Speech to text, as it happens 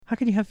How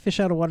can you have fish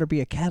out of water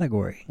be a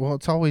category? Well,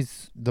 it's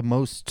always the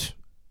most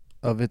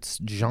of its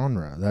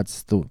genre.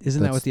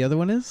 Isn't that what the other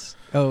one is?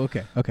 Oh,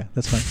 okay. Okay,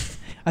 that's fine.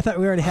 I thought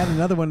we already had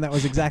another one that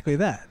was exactly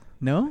that.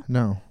 No?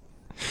 No.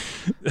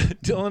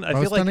 Dylan, I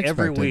feel like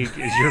every week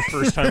is your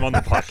first time on the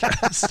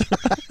podcast.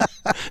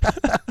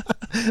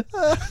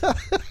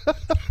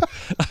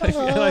 I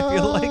feel like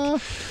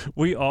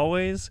you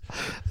always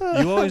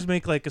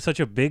make like such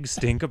a big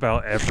stink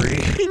about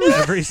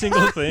every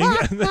single thing,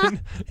 and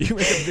then you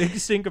make a big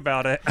stink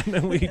about it, and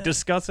then we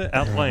discuss it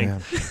at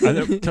length, and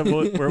then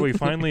where we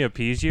finally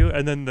appease you,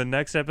 and then the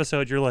next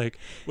episode you're like,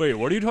 wait,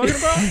 what are you talking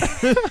about?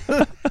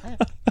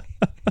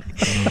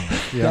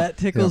 That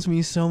tickles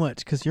me so much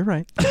because you're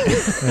right.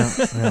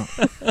 Yeah.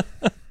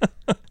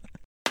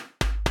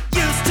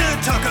 Used to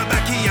talk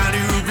about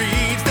Keanu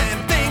Reeves,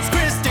 then things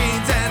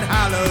Christine's and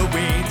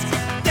Halloween's.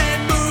 Then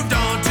moved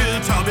on to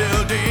tall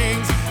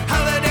buildings,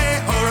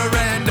 holiday horror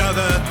and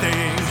other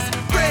things.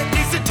 Brett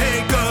needs to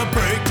take a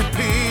break to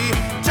pee,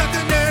 chuck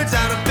the nerds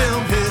out of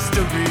film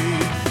history.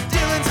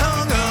 Dylan's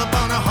hung up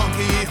on a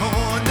honky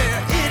horn,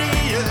 they're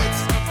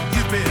idiots.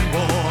 You've been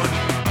warned,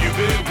 you've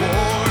been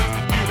warned,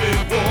 you've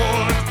been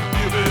warned,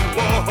 you've been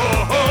warned.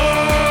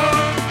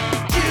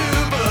 Chew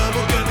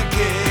bubblegum and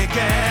kick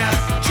ass.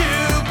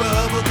 Chew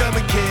bubblegum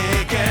and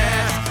kick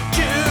ass.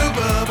 Chew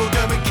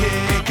bubblegum and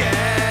kick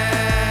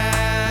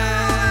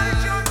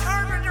ass. John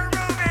Carpenter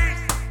movies.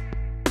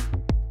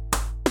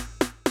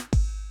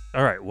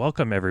 All right,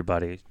 welcome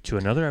everybody to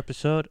another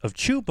episode of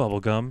Chew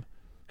Bubblegum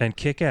and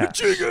Kick Ass.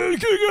 Kick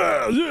ass,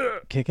 yeah.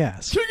 Kick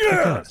ass. Kick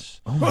ass.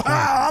 Oh my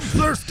God. I'm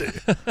thirsty.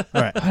 All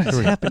right. What is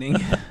happening?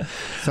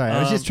 Sorry, I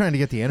was just trying to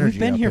get the energy. We've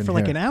been up here in for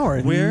like an hour.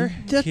 and We're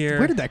here.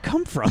 Where did that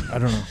come from? I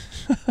don't know.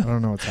 I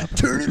don't know what's happening.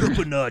 Turn it up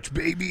a notch,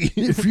 baby.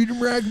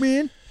 Freedom Rag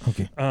Man.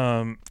 Okay.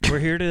 We're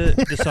here to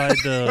decide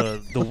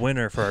the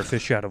winner for our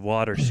Fish Out of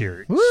Water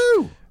series.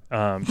 Woo!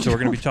 So we're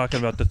going to be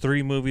talking about the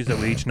 3 movies that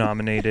we each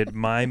nominated.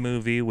 My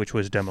movie, which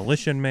was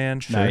Demolition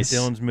Man. Nice.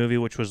 Dylan's movie,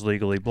 which was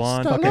Legally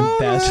Blonde. Fucking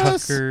best.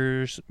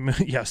 Tucker's,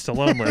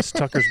 Stallone list.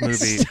 Tucker's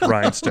movie,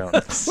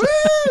 Rhinestones.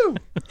 Woo!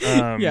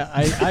 Yeah,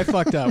 I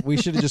fucked up. We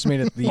should have just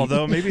made it the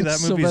Although maybe that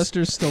movie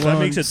Sylvester Stallone. that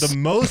makes it the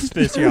most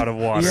fish out of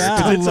water. Yeah.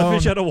 Because it's a Stallone.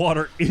 fish out of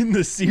water in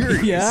the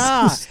series.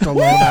 Yeah.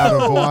 Stallone out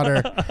of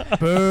water.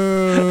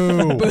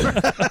 Boo!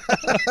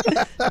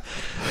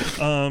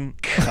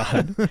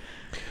 God.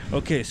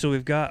 Okay, so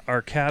we've got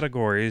our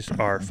categories,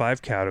 our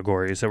 5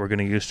 categories that we're going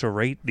to use to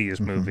rate these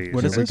movies.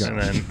 What is and, this? And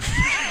then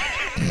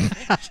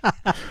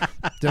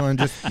Dylan,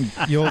 just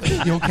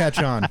you'll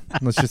catch on.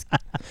 Let's just.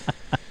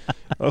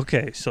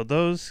 okay, so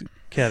those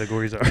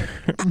categories are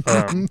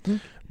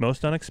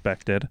most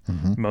unexpected,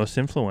 most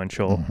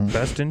influential,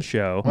 best in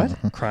show,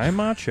 crime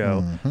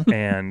macho,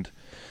 and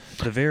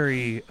the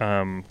very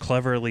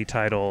cleverly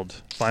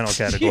titled final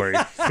category,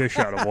 fish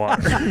out of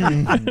water.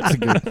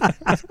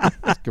 That's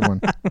a good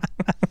one.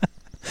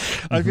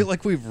 I feel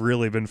like we've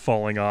really been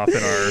falling off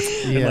in our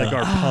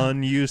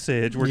pun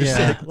usage. We're just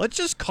like, let's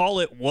just call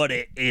it what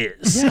it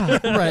is. Yeah,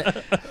 right.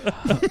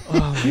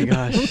 Oh my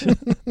gosh.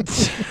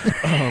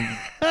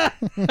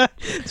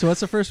 So what's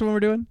the first one we're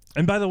doing?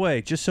 And by the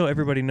way, just so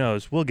everybody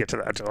knows, we'll get to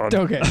that, John.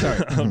 Okay,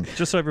 sorry.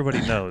 Just so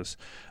everybody knows,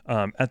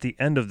 at the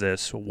end of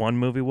this, one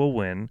movie will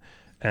win,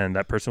 and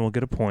that person will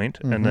get a point,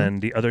 and then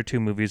the other 2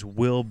 movies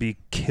will be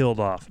killed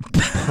off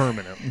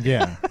permanently.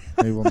 Yeah,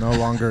 they will no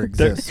longer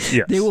exist.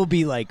 Yes. They will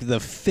be like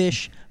the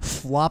fish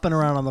flopping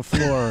around on the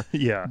floor,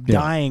 Yeah.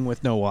 dying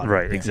with no water.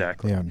 Right,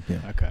 exactly. Yeah.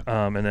 Okay.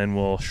 And then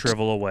we'll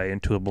shrivel away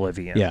into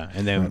oblivion. Yeah,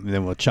 and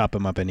then we'll chop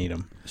them up and eat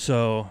them.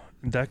 So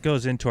that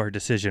goes into our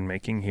decision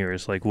making here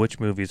is like, which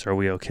movies are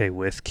we okay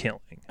with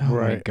killing? Oh my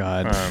Right.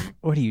 God.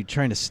 What are you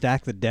trying to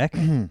stack the deck?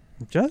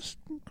 Just,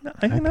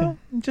 I'm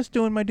just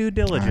doing my due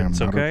diligence,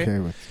 I'm not okay? okay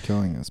with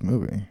killing this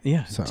movie.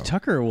 Yeah. So.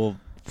 Tucker will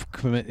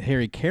commit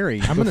Harry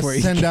Carey. I'm gonna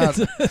send out.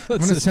 I'm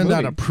gonna send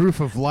out a movie. proof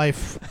of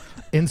life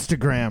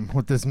Instagram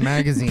with this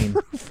magazine.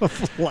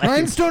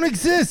 Rhinestone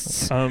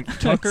exists.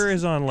 Tucker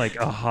is on like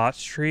a hot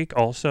streak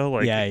also.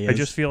 Like, Yeah, he I is.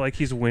 just feel like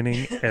he's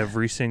winning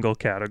every single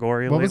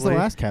category What was the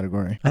lately. last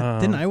category?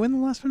 Didn't I win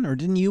the last one, or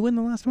didn't you win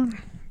the last one?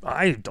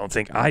 I don't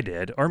think I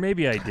did. Or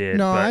maybe I did.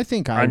 No, but I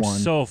think I I'm won.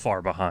 so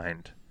far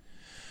behind.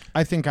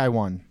 I think I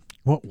won.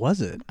 What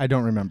was it? I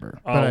don't remember.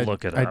 I'll but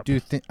look it I up.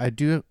 I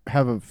do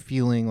have a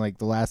feeling like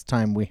the last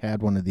time we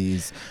had one of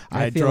these,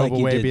 I I feel drove like you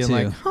away did being too.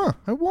 like, "Huh,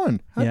 I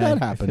won. How'd that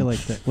happen?" I feel like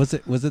that. Was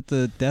it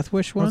the Death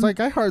Wish I one? was like,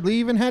 I hardly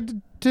even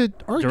had to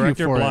argue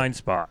Director for blind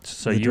spots.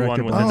 So The you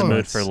director won Within the blind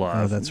Mood spots. for Oh,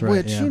 Love. that's it. right.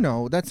 Which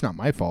yeah. that's not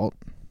my fault.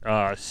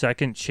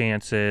 Second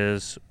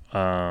Chances.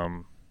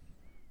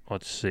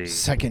 Let's see.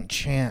 Second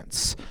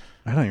Chance.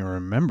 I don't even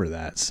remember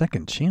that.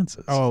 Second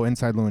Chances. Oh,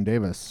 Inside Llewyn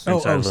Davis.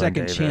 Inside Llewyn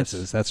Second Davis.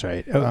 Chances. That's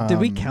right. Oh, did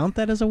we count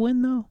that as a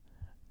win though?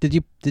 Did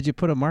you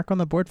put a mark on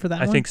the board for that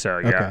I one? think so,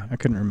 yeah. Okay, I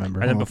couldn't remember.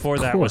 And then Oh, before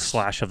of that was course.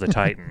 Slash of the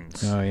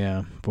Titans. Oh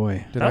yeah,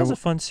 boy. Did that I was a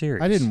w- fun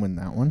series. I didn't win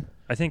that one.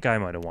 I think I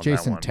might have won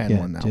Jason that one. 10 Yeah,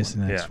 won that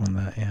Jason one. X Yeah. won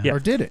that. Yeah. Yeah. Or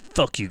did it?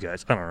 Fuck you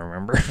guys. I don't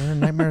remember. Or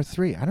Nightmare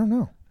 3. I don't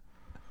know.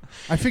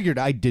 I figured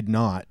I did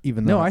not,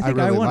 even No, though I think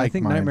I really won. I liked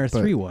think mine, Nightmare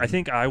but 3 won. I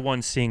think I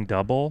won seeing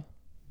Double,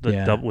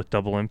 Yeah. with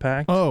Double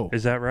Impact. Oh,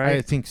 is that right?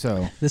 I think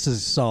so. This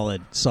is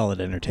solid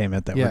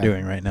entertainment that Yeah. we're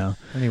doing right now.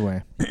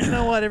 Anyway, You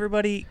know what,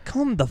 everybody?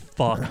 Calm the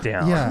fuck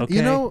down. Yeah, okay?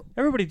 you know-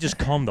 everybody just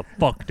calm the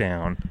fuck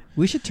down.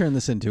 We should turn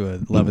this into a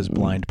Love is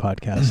Blind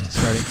podcast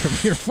starting from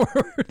here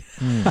forward.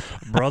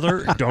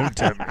 Brother, don't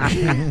tempt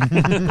me.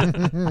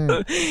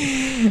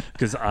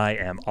 Because I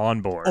am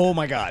on board. Oh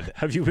my God.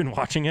 Have you been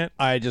watching it?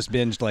 I just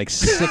binged like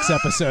 6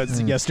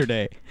 episodes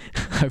yesterday.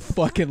 I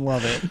fucking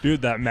love it.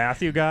 Dude, that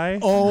Matthew guy,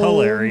 Oh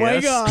hilarious. my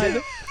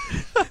God.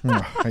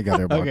 I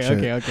gotta watch it.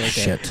 Okay.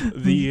 Shit.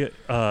 The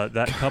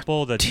that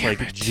couple that's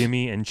like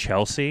Jimmy and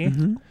Chelsea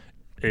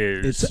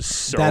is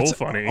so That's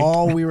funny.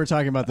 all we were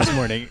talking about this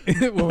morning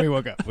when we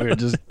woke up. We were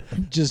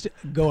just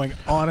going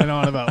on and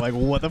on about like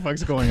what the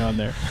fuck's going on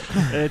there.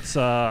 It's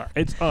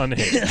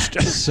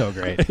unhinged. So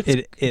great.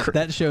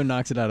 That show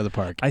knocks it out of the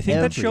park. I think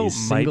that every show might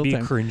single be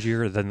time.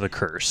 cringier than The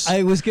Curse.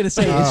 I was gonna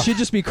say it should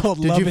just be called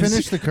Did Love you is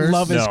finish The Curse?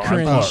 Love no, is I'm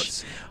cringe.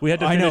 close. We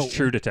had to I finish know.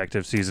 True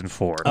Detective season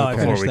 4 Oh, I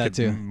before finished we that could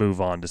too.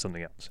 move on to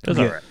something else. It was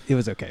Yeah, all right. it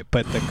was okay,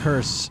 but The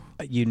Curse.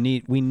 We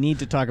need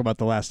to talk about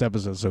the last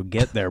episode. So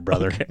get there,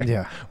 brother.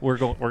 Yeah.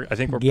 I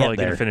think we're Get probably going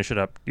there. to finish it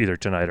up either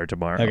tonight or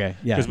tomorrow. Okay,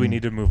 yeah. Because we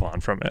need to move on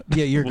from it.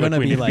 Yeah, you're gonna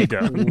we be need to like,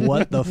 done.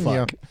 what the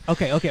fuck? Yeah.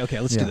 Okay.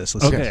 Let's do Yeah. this.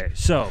 Let's do this. Okay,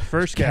 so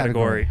first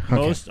category, Okay.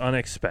 most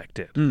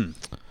unexpected.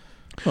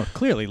 Well,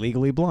 clearly,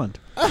 Legally Blonde.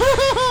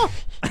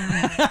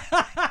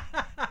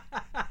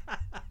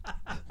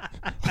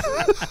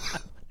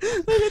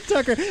 Look at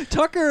Tucker.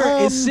 Tucker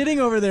is sitting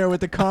over there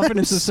with the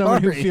confidence I'm of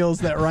someone who sorry. feels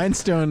that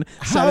Rhinestone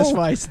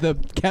satisfies the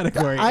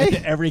category I-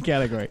 in every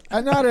category.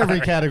 Not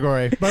every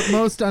category, but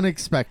most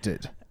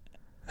unexpected.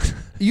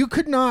 You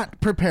could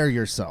not prepare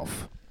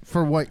yourself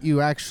for what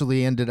you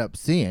actually ended up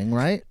seeing,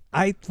 right?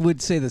 I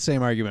would say the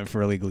same argument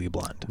for Legally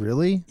Blonde.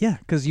 Really? Yeah,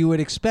 because you would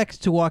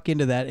expect to walk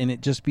into that and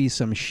it just be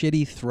some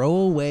shitty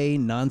throwaway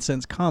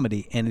nonsense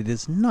comedy, and it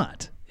is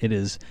not. It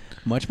is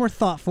much more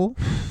thoughtful,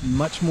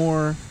 much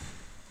more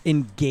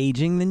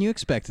engaging than you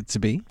expect it to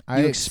be.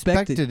 I You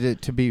expected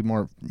it to be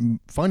more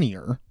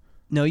funnier.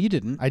 No, you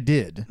didn't. I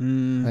did,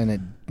 and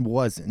it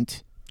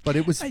wasn't. But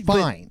it was But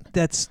fine.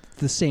 that's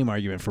the same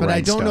argument for But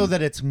I don't Rhinestone. know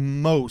that it's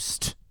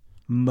most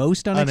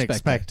most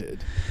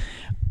unexpected.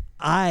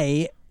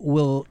 I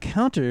will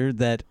counter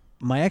that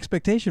my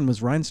expectation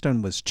was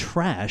Rhinestone was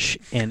trash,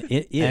 and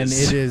it is. And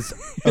it is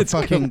a It's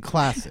fucking com-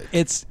 classic.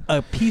 It's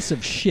a piece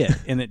of shit,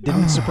 and it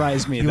didn't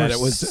surprise me You that are it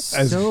was so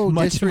as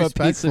much of a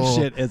piece of disrespectful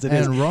shit as it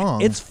is. and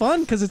wrong. It's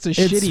fun because it's a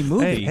shitty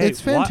movie, Hey,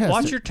 It's fantastic.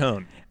 watch your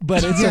tone.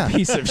 but it's Yeah. a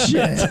piece of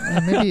shit.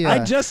 Maybe,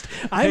 I'm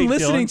Hey,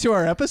 listening Dylan. to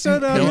our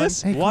episode on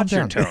this. Hey, calm Watch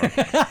your down.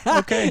 tone.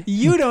 Okay.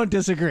 You don't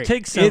disagree.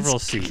 Take several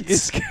It's-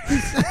 seats.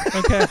 it's-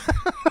 Okay.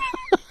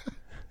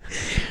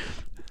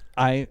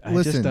 I just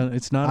Listen, don't.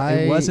 It's not. I-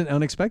 It wasn't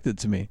unexpected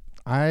to me.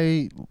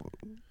 I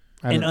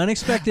An don't-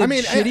 unexpected I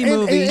mean, shitty in-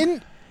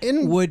 movie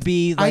in- would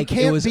be I like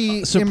can't it was be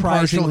impartial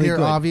surprisingly here,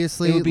 good.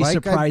 obviously. It would be Like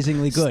I've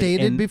surprisingly good.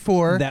 stated and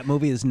before, that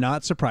movie is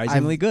not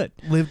surprisingly I've good.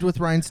 lived with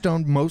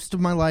Rhinestone most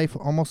of my life,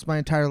 almost my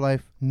entire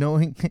life,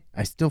 knowing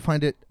I still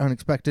find it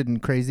unexpected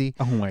and crazy.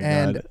 Oh my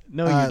and, God.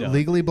 No, you don't.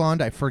 Legally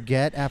Blonde, I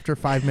forget after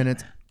 5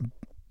 minutes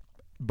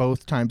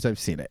both times I've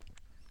seen it.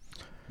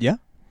 Yeah.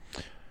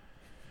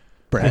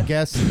 I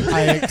guess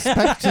I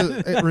expect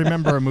to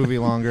remember a movie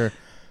longer,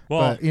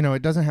 Well, but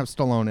it doesn't have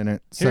Stallone in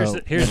it, so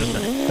here's the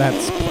thing.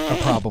 that's a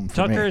problem for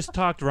Tucker me. has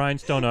talked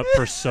Rhinestone up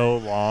for so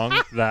long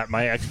that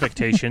my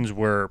expectations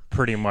were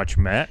pretty much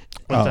met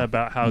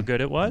about how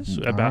good it was,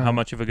 about how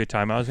much of a good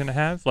time I was going to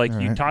have. Like,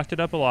 you talked it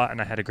up a lot,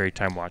 and I had a great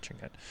time watching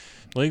it.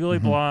 Legally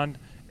Blonde,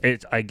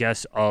 it's, I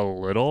guess, a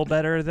little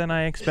better than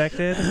I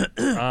expected,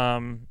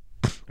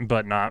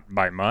 but not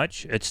by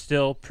much. It's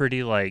still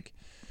pretty, like...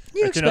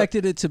 You Like,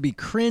 expected it to be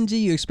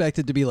cringy. You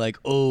expected to be like,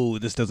 oh,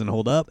 this doesn't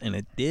hold up, and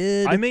it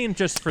did. I mean,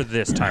 just for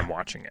this time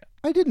watching it.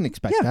 I didn't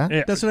expect yeah, that.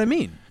 Yeah. that's what I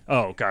mean.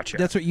 Oh, gotcha.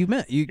 That's what you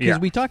meant. Because Yeah.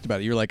 we talked about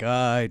it. You're like,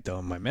 I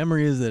don't. My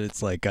memory is that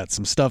it's like got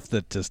some stuff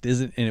that just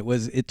isn't, and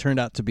it turned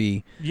out to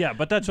be. Yeah,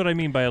 but that's what I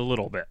mean by a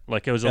little bit.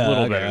 Like, it was a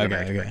little better than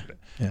I expected.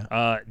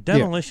 Yeah.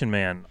 Demolition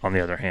Man, on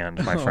the other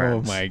hand, my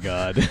friends. Oh my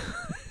God.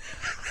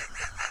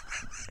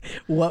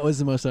 What was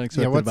the most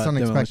unexpected? Yeah, what's about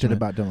unexpected Demolition Man?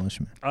 about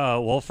Demolition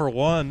Man? Well, for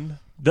one,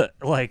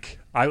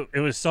 it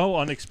was so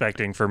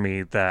unexpected for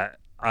me that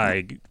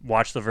I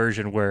watched the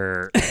version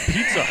where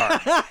Pizza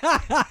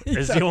Hut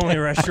is the only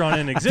restaurant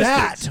in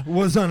existence. That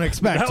was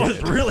unexpected. That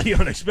was really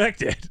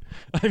unexpected.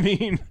 I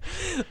mean,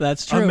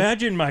 That's true.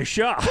 imagine my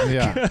shock.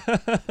 Yeah,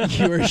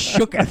 You were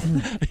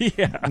shooken.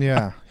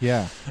 Yeah.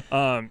 yeah.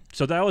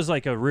 So that was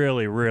like a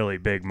really, really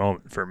big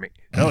moment for me.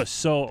 That was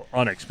so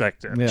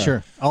unexpected. Yeah.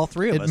 Sure. All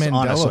three of It us, Mandela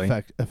honestly.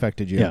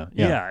 affected you. Yeah.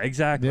 Yeah,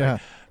 exactly. Yeah.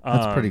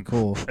 That's pretty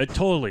cool. It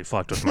totally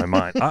fucked with my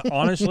mind.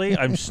 Honestly,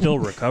 I'm still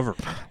recovering.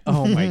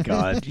 Oh my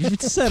God. You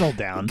settle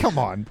down. Come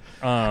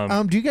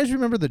on. Do you guys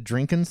remember the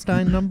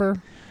Drinkenstein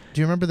number? Do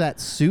you remember that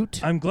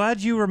suit? I'm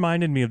glad you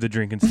reminded me of the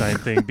Drinkenstein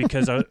thing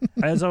because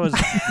as I was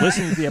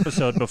listening to the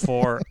episode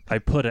before I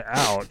put it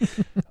out,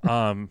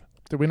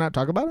 Did we not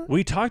talk about it?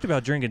 We talked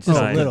about a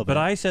Drinkenstein, little but bit.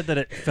 I said that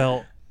it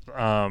felt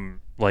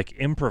like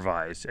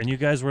improvised, and you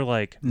guys were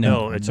like,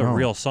 "No, it's a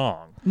real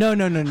song." No.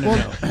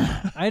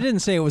 I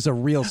didn't say it was a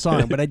real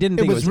song, but I didn't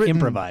think it was written,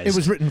 improvised. It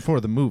was written for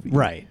the movie.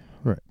 right.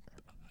 Right.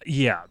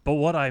 Yeah, but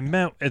what I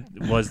meant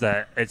was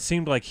that it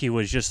seemed like he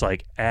was just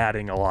like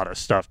adding a lot of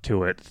stuff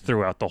to it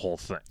throughout the whole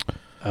thing.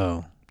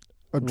 Oh.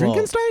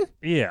 Drinkenstein?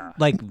 Yeah.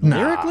 Like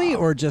lyrically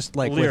or just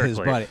like with his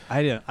Lyrically.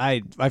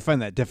 body? I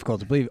find that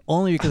difficult to believe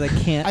only because I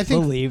can't I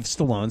think- believe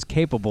Stallone's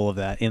capable of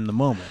that in the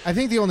moment. I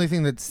think the only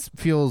thing that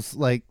feels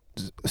like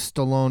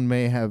Stallone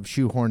may have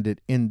shoehorned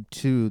it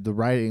into the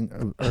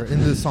writing or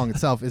into the song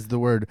itself is the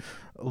word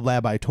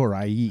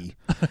laboratorii.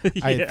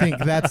 I think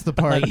that's the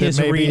part Like that his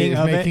maybe reading is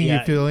of it, making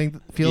yeah.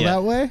 you feel Yeah.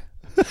 that way.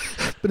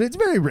 But it's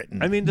very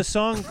written. I mean, the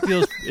song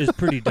is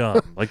pretty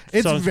dumb. Like the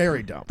it's song's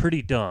very dumb.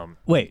 pretty dumb.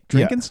 Wait, Yeah.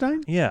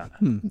 Drinkenstein? Yeah.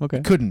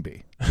 Okay. Couldn't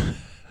be.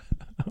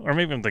 Or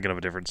maybe I'm thinking of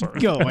a different song.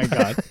 Oh my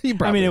god. You I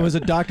probably mean, it are. was a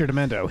Dr.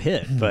 Demento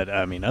hit, but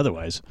I mean,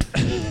 otherwise.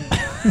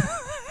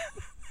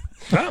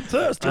 I'm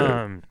thirsty.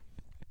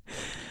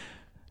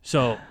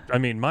 So, I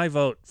mean, my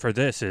vote for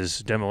this is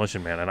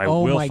Demolition Man, and I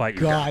Oh will my fight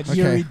you God. guys.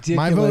 You're ridiculous.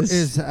 My vote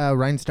is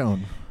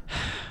Rhinestone.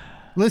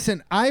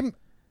 Listen,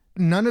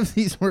 none of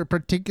these were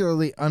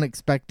particularly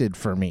unexpected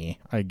for me,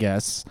 I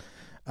guess.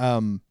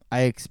 I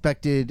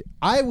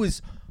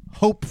was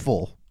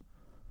hopeful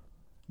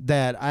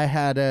that I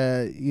had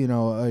a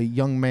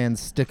young man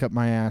stick up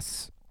my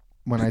ass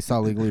when I saw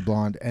Legally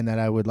Blonde and that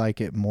I would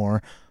like it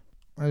more.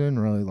 I didn't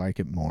really like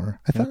it more.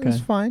 I thought it was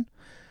Okay. fine.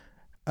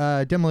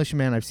 Demolition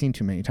Man I've seen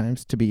too many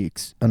times to be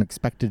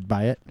unexpected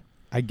by it.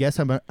 I guess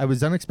I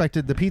was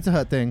unexpected. The Pizza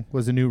Hut thing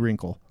was a new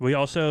wrinkle. We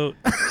also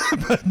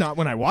But not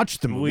when I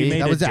watched the movie. we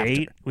made that a was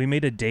date. after. We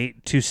made a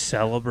date to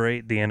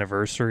celebrate the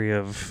anniversary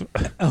of.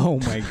 Oh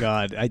my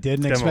god. I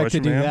didn't expect to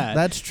Demolition do Man? that.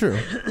 That's true.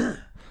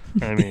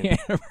 I mean,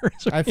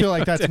 Anniversary I feel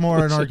like of that's more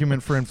an Demolition.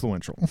 argument for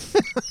influential.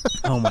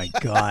 Oh my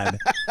god.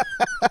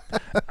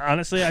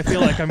 honestly, I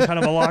feel like I'm kind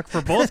of a lock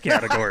for both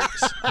categories.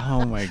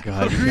 Oh my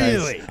god. You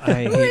Really? Guys, I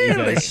hate you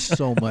guys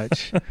so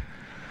much.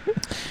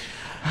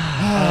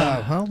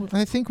 Well,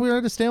 I think we're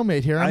at a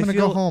stalemate here. I'm I going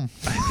to go feel- home.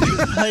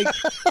 Like,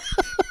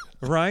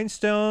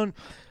 Rhinestone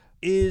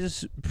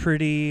is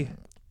pretty.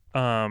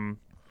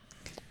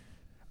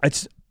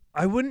 It's.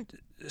 I wouldn't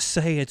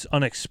say it's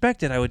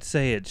unexpected. I would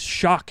say it's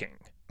shocking.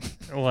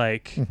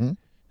 Like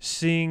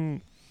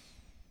seeing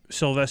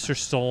Sylvester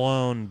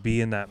Stallone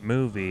be in that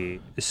movie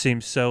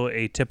seems so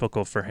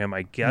atypical for him.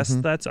 I guess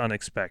that's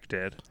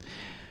unexpected.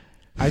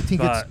 I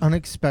think it's But-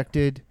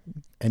 unexpected,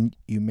 and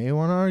you may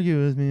want to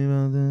argue with me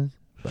about this,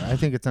 but I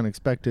think it's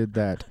unexpected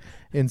that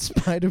in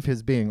spite of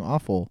his being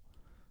awful,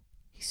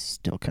 he's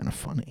still kind of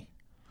funny.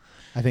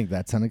 I think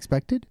that's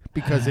unexpected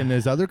because in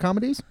his other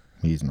comedies,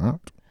 he's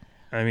not.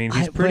 I mean,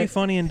 he's pretty but-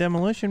 funny in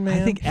Demolition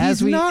Man. I think He's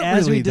as we not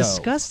really, though.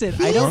 discussed it,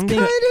 He's I don't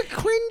kind think of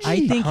cringy.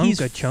 I think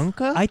he's Hunka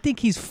Chunka? I think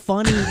he's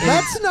funny.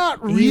 that's not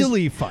he's-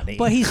 really funny.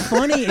 But he's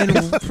funny in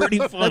pretty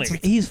funny.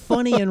 He's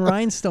funny in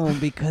Rhinestone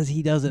because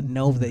he doesn't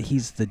know that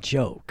he's the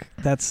joke.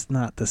 That's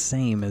not the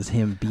same as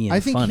him being I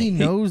think funny. he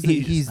knows that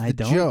he's the I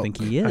don't joke. think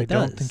he is. I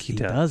don't think he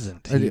does.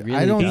 doesn't. I He do- really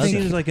I don't He doesn't.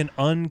 think- seems like an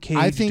uncaged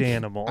I think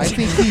animal. I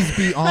think he's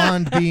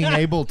beyond being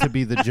able to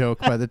be the joke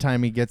by the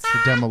time he gets to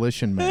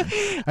Demolition Man.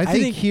 I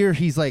think think- here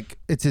he's like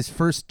it's his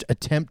first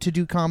attempt to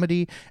do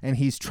comedy, and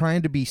he's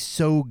trying to be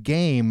so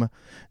game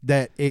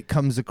that it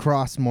comes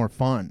across more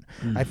fun.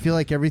 I feel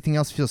like everything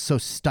else feels so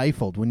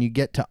stifled when you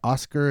get to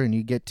Oscar and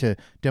you get to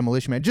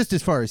Demolition Man. Just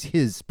as far as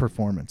his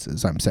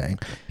performances, I'm saying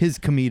his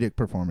comedic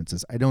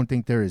performances, I don't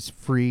think they're as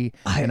free,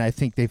 and I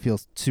think they feel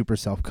super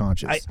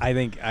self-conscious. I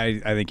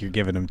think you're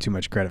giving him too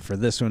much credit for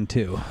this one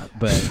too.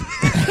 But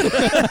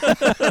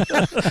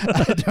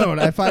I don't.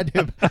 I find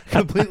him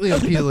completely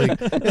appealing in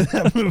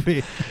that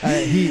movie.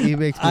 He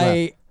makes me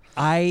laugh.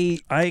 I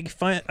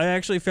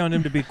actually found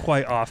him to be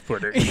quite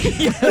off-putting.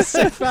 yes,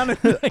 I found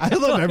it. I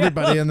love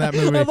everybody in that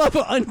movie. I love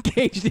an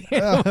uncaged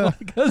animal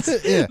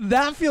because Yeah.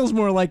 that feels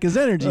more like his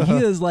energy. He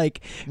is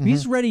like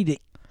he's ready to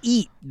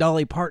eat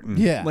Dolly Parton.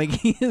 Yeah. like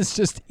he is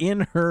just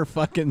in her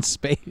fucking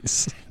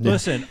space.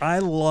 Listen, I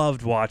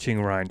loved watching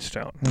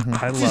Rhinestone.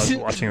 I loved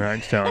watching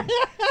Rhinestone.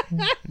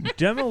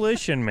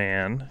 Demolition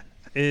Man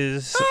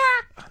is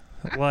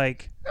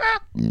like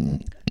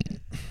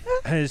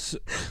has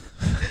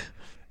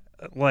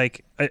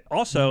like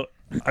also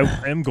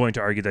I am going to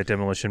argue that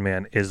Demolition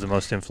Man is the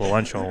most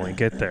influential when we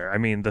get there. I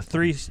mean, the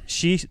three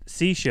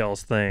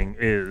seashells thing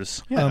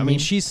is Yeah, I mean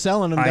she's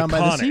selling them down by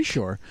the Iconic.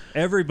 seashore.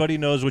 everybody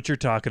knows what you're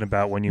talking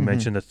about when you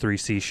mention the three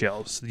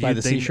seashells. By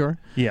the seashore?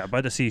 Yeah,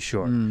 by the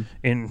seashore.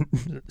 In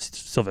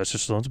Sylvester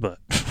Stallone's butt.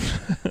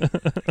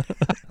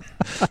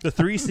 The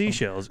three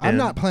seashells. I'm in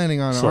not planning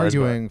on Sly's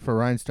arguing for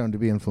Rhinestone to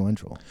be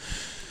influential.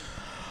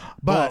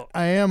 But Well-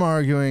 I am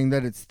arguing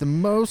that it's the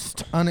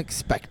most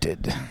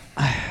unexpected.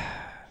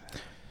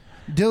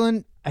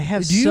 Dylan, I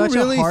have do you such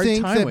really a hard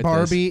think time that with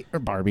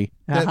Barbie,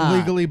 that Aha.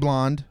 Legally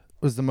Blonde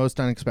was the most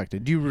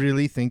unexpected? Do you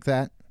really think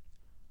that?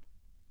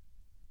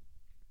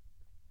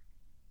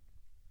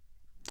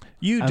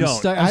 You I'm don't.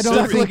 stuck, I I'm don't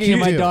stuck think looking you at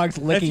my do. dogs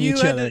licking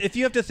each other. If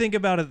you have to think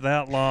about it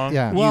that long,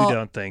 Yeah. Well, you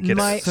don't think it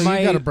my- is. So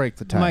you got to break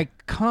the tie. My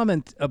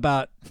comment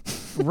about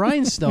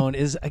Rhinestone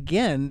is,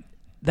 again,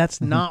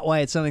 that's not why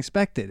it's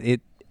unexpected.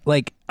 It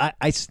like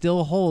I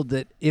still hold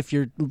that if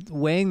you're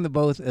weighing the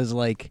both as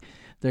like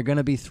they're going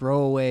to be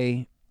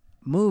throwaway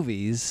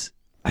movies,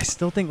 I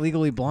still think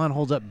Legally Blonde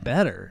holds up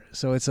better.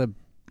 So it's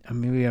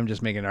maybe I'm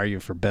just making an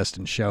argument for best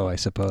in show, I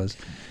suppose.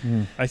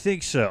 I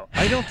think so.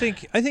 I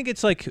think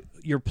it's like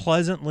you're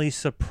pleasantly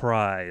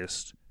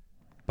surprised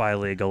by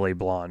Legally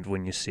Blonde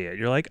when you see it.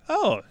 You're like,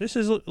 oh, this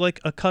is like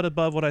a cut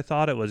above what I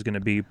thought it was going to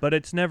be, but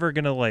it's never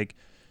going to like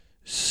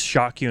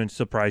shock you and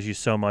surprise you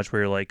so much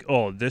where you're like,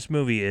 oh, this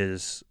movie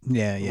is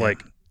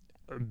like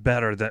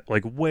better than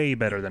like way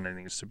better than it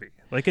needs to be.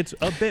 Like it's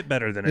a bit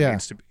better than it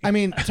needs to be. I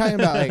mean, talking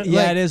about like,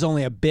 yeah, like, it is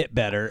only a bit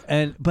better,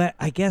 but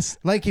I guess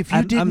like if you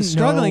I'm didn't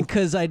struggling know,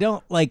 because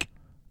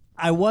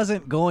I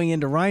wasn't going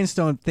into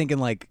Rhinestone thinking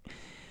like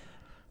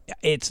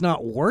it's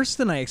not worse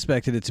than I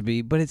expected it to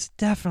be, but it's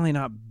definitely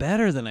not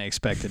better than I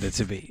expected it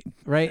to be,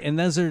 right? And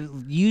those are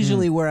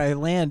usually where I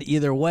land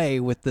either way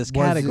with this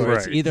category.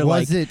 It's right. either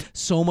Was like it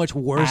so much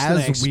worse than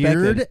I as expected.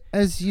 weird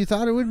as you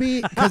thought it would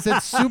be, because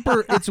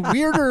it's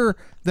weirder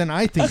than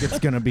I think it's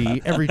gonna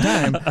be every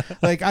time.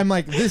 Like I'm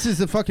like, this is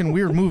a fucking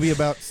weird movie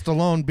about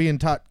Stallone being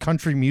taught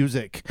country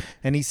music,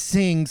 and he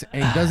sings,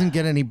 and he doesn't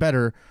get any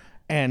better,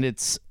 and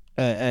it's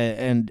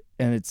and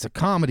it's a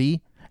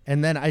comedy.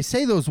 And then I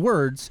say those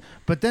words,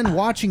 but then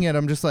watching it,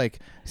 I'm just like,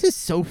 this is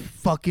so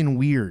fucking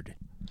weird.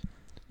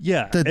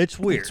 Yeah, it's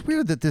weird. It's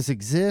weird that this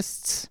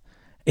exists.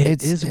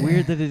 It is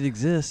weird that it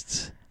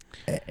exists.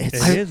 It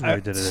is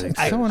weird that it exists.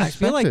 It's so I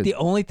feel like unexpected. the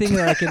only thing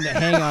that I can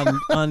hang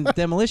on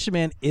Demolition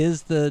Man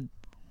is the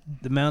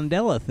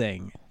Mandela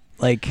thing.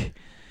 Like,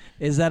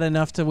 is that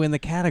enough to win the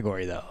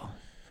category, though?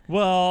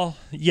 Well,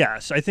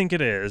 yes, I think it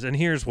is, and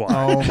here's why.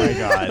 Oh my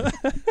god.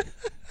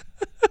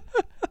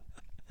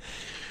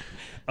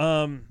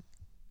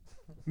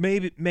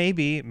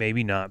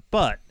 Maybe not,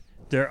 but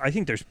I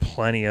think there's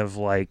plenty of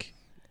like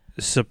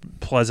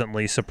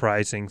pleasantly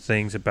surprising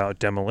things about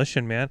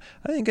Demolition Man.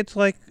 I think it's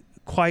like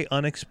quite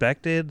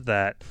unexpected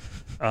that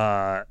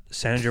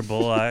Sandra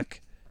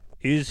Bullock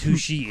is who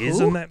she is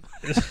in that.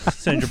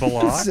 Sandra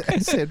Bullock.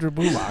 Sandra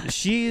Bullock.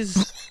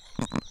 She's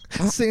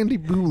Sandy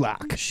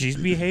Bullock. She's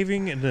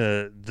behaving in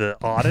the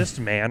oddest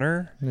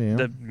manner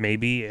that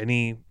maybe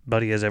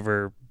anybody has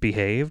ever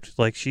behaved.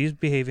 Like she's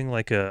behaving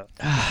like a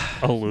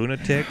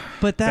lunatic.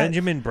 But that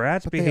Benjamin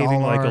Bratt's they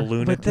behaving all like a are.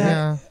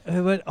 lunatic.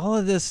 But all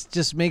of this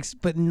just makes.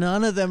 But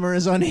none of them are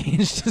as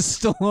unhinged as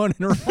Stallone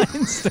and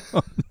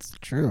Rhinestone. It's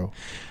true.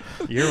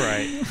 You're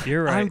right.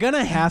 You're right. I'm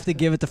gonna have to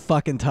give it to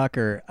fucking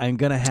Tucker. I'm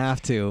gonna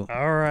have to.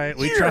 All right,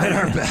 we tried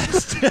our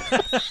best.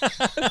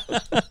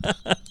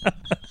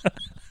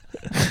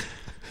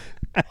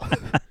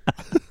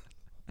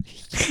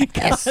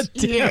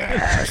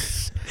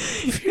 Yes.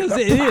 Because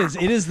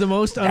it is the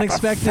most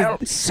unexpected.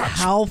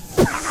 How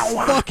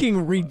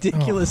fucking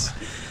ridiculous.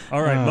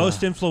 All right,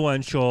 most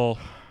influential.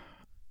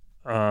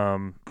 I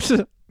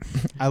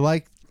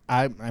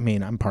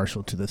mean, I'm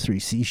partial to the Three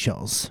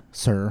Seashells,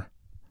 sir.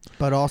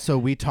 But also,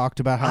 we talked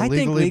about how I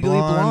think Legally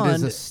Blonde is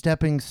Blonde- a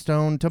stepping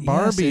stone to Yes,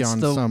 Barbie it's on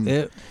the- some.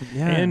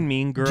 And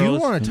Mean Girls. Do you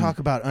want to talk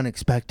about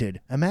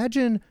unexpected?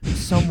 Imagine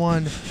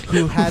someone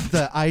who had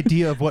the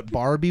idea of what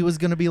Barbie was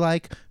going to be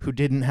like, who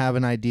didn't have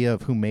an idea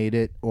of who made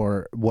it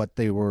or what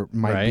they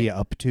might be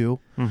up to.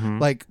 Mm-hmm.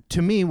 Like,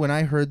 to me, when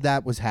I heard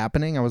that was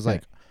happening, I was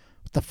like,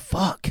 what the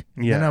fuck?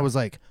 Yeah. And I was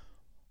like,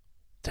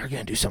 they're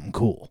going to do something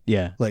cool.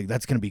 Yeah. Like,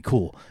 that's going to be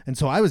cool. And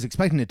so I was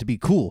expecting it to be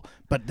cool.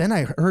 But then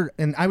I heard,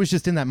 and I was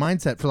just in that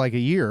mindset for like a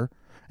year.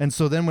 And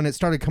so then when it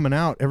started coming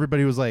out,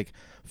 everybody was like,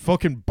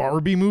 fucking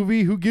Barbie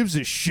movie? Who gives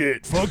a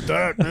shit? Fuck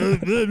that.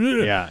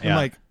 I'm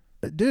like,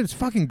 dude, it's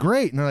fucking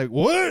great. And they're like,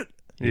 what?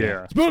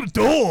 Yeah. It's about a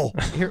doll.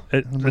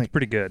 It's like-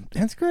 pretty good.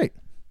 That's great.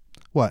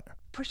 What?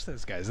 Push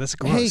those guys. That's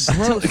Hey, gross.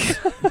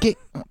 gross.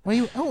 Why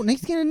you? Oh,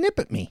 Nate's going to nip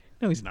at me.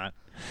 No, he's not.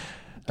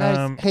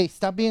 Guys, hey,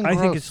 stop being I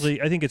gross.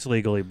 think it's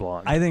Legally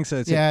Blonde. I think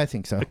so. Too. Yeah, I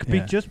think so.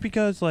 Just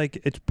because like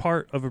it's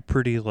part of a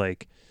pretty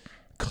like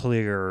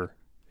clear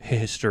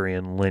history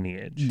and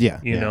lineage. Yeah.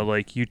 You know,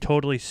 like you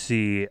totally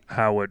see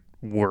how it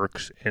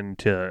works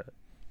into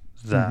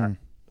that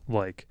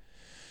like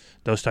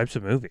those types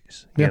of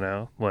movies. Yeah. You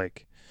know?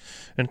 Like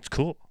and it's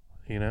cool.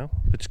 You know?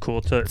 It's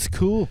cool to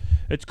cool.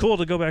 It's cool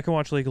to go back and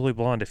watch Legally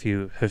Blonde if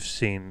you have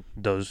seen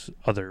those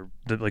other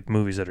like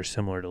movies that are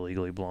similar to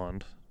Legally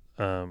Blonde.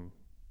 And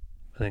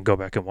then go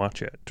back and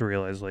watch it to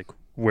realize like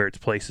where its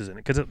place is in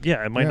it. Because it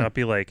might not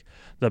be like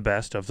the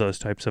best of those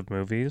types of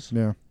movies,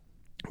 Yeah.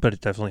 but it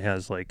definitely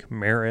has like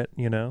merit,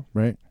 you know?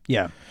 Right.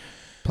 Yeah.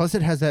 Plus,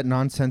 it has that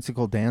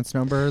nonsensical dance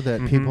number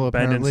that Mhm. people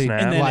Bend and apparently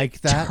Snap. And then like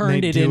it that. turned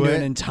and they it do into it.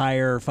 an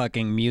entire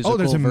fucking musical. Oh,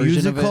 there's a version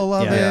musical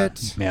of yeah.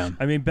 it. Yeah.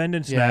 I mean, Bend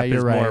and Yeah, Snap you're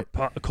is right.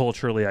 more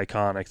culturally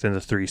iconic than the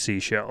Three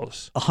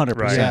Seashells. 100%.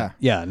 Right. Yeah.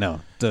 Yeah.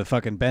 No. The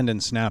fucking Bend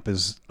and Snap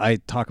is. I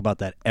talk about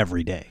that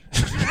every day.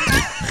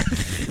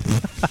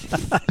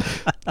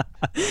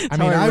 I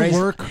mean, I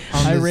work on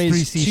I this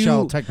raised 3C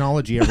shell two-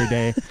 technology every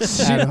day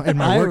in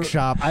my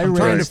workshop. I'm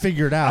trying to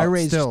figure it out. I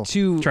raised still.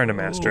 two, Trying to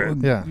master it.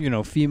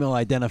 Yeah. female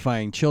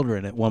identifying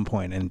children at one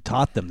point and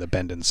taught them the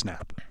bend and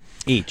snap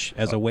each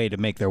as a way to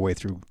make their way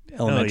through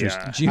elementary,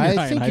 yeah. junior high, I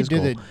and think high you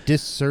school did a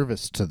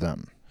disservice to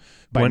them.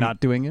 by When- not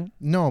doing it.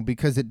 No,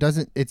 because it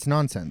doesn't. It's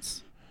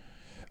nonsense.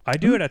 I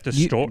do it at the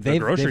store, the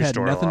grocery they've had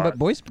store. nothing a lot.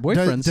 but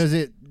boyfriends.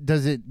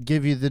 Does it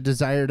give you the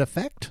desired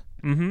effect?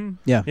 Mm-hmm.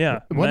 yeah, Yeah.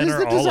 What Men is are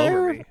the all desire?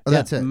 over me. Oh,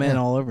 that's it. Men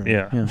yeah. all over. me.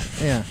 Yeah.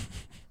 Yeah.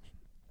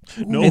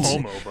 No It's-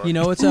 homo, but You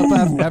know what's up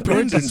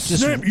afterwards? It's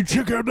just You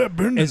check out that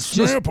bend and it's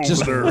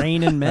just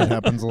raining That men.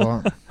 happens a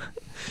lot.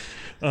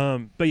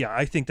 but yeah,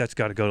 I think that's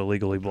got to go to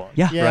Legally Blonde.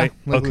 Yeah. Yeah. Right?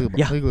 Legally, Okay. Blonde.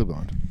 Yeah. Legally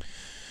Blonde.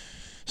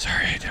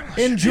 Sorry.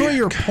 Enjoy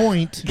your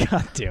point.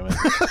 God damn it!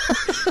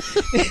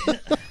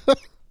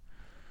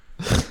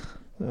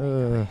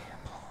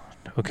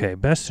 Okay,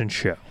 best in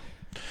show.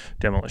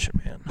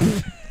 Demolition Man.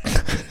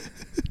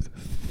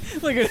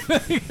 Look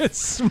at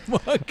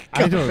smug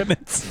I don't-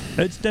 confidence.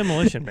 It's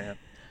Demolition Man.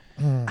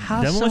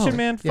 How Demolition so?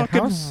 Man Yeah,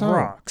 fucking how so?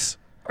 rocks.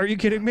 Are you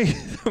kidding me?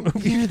 The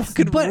movie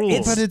fucking But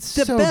rules. it's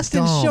the so best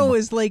in dumb. show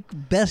is like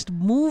best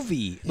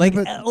movie, like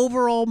but-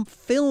 overall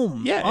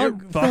film. yeah, it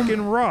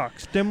fucking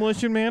rocks.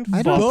 Demolition Man.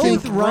 I don't fucking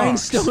both think- rocks.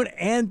 Rhinestone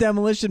and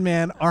Demolition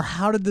Man are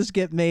how did this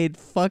get made?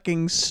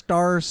 Fucking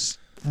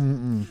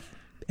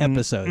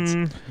episodes.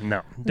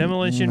 No,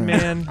 Demolition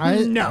Man.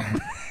 No,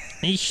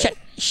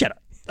 shut up.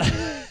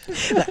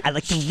 I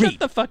like to read.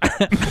 the fuck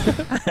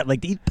up. I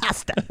like to eat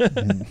pasta.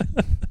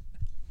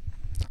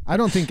 I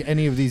don't think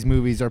any of these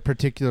movies are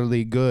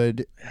particularly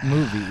good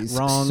movies.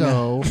 Wrong.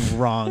 So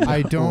Wrong.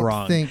 I don't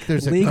Wrong. think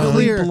there's a Legally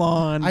clear.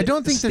 Blonde. I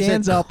don't think there's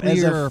stands a up as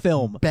clear a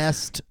film.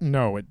 best.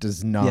 No, it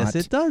does not. Yes,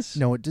 it does.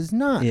 No, it does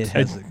not. It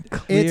has a Its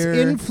clear.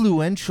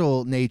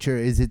 influential nature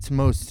is its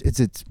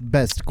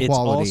best It's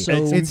quality.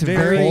 also it's very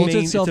very holds main,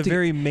 it's itself a to-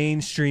 very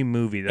mainstream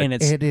movie. That and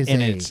it's It is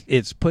and a-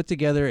 it's put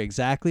together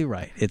exactly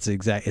right.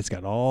 It's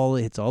got all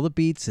the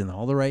beats and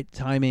all the right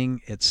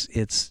timing.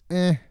 It's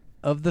eh.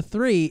 of the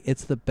three,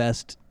 it's the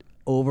best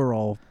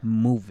overall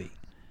movie.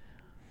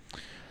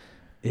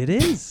 It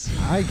is.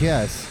 I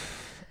guess.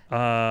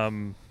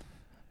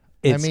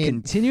 It's mean-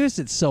 continuous.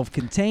 It's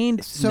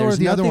self-contained. So There's are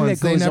the other nothing ones.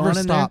 that They goes never on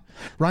in stop.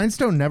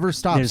 Rhinestone never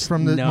stops There's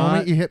from the not-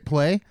 moment you hit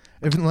play.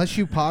 Unless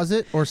you pause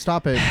it or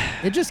stop it,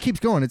 it just keeps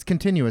going. It's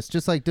continuous,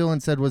 just like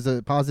Dylan said was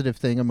a positive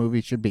thing a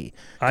movie should be.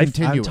 I'm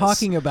Continuous. I'm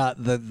talking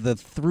about the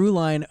through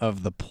line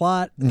of the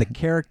plot, the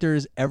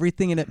characters,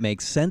 everything in it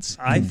makes sense.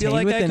 I feel contained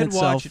like I within could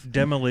itself. watch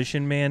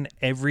Demolition Man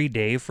every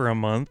day for a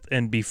month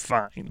and be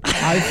fine.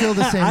 I feel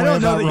the same I way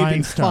don't know about that you'd be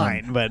Rhinestone.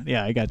 fine, but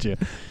yeah, I got you.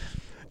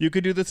 You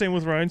could do the same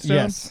with Rhinestone?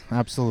 Yes,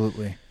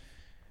 absolutely.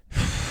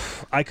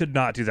 I could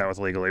not do that with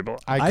Legally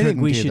Blonde. I think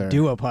couldn't we either. should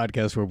do a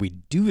podcast where we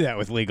do that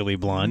with Legally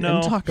Blonde No.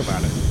 and talk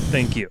about it.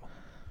 Thank you.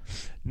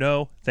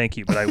 No, thank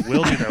you. But I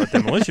will do that with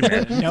Demolition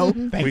Man. No,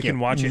 thank We you. can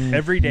watch it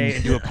every day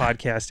and do a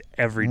podcast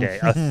every day.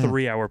 A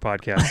 3-hour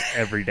podcast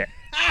every day.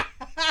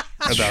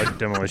 About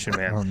Demolition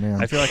Man. Oh, man.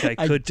 I feel like I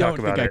I could don't talk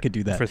about think I it could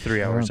do that. for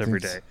 3 I hours don't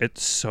every think day. so.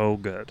 It's so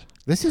good.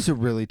 This is a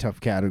really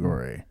tough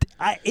category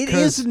It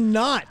 'Cause- is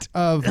not.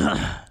 of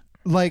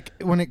like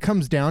when it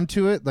comes down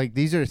to it. Like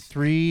these are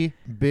three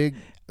big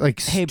like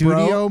Hey,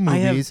 studio bro, I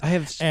have- movies, I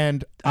have-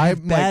 and I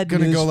have I'm bad like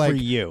gonna news go like for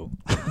you.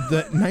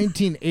 the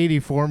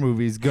 1984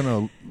 movie is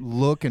gonna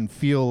look and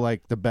feel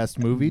like the best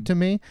movie to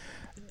me.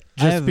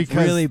 I Just have because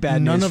really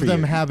bad none news of for them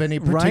you. have any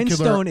particular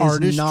Rhinestone is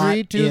artistry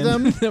not to in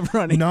them. the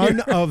running None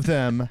here. of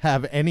them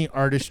have any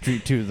artistry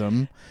to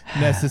them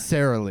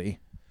necessarily,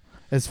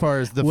 as far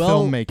as the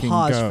filmmaking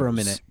pause goes. for a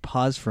minute.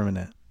 Pause for a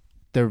minute.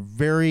 They're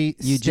very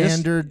You just-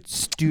 standard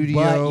studio.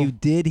 But you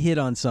did hit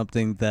on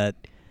something that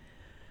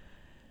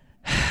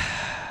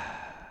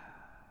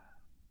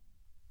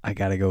I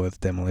got to go with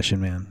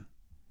Demolition Man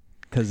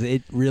because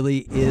it really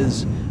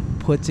is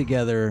put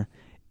together.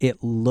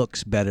 It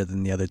looks better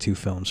than the other two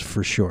films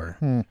for sure.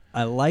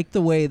 I like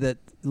the way that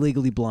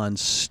Legally Blonde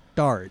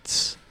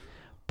starts,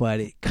 but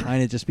it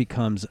kind of just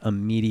becomes a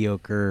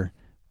mediocre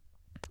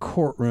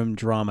courtroom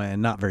drama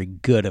and not very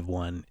good of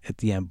one at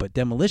the end. But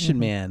Demolition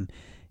Man,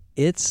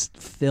 it's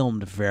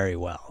filmed very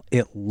well.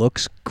 It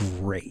looks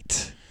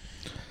great.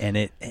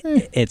 And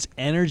its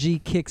energy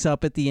kicks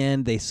up at the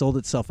end. They sold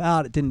itself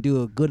out. It didn't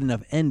do a good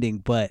enough ending,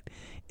 but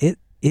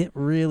it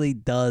really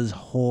does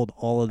hold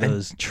all of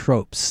those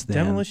tropes. Then.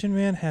 Demolition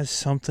Man has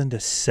something to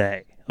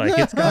say. Like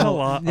it's got a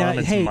lot on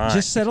its hey, mind.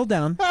 just settle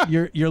down.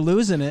 You're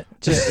losing it.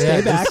 Just Yeah,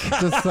 stay back.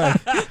 Just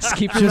like, Just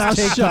keep your just mouth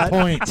take the shut.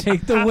 point.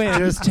 Take the win.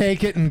 just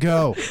take it and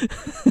go.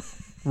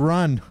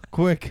 Run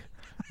quick.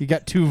 You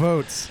got 2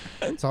 votes.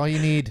 That's all you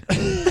need.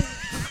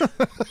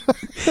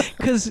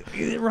 Because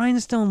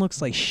Rhinestone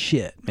looks like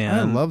shit, man.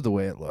 I love the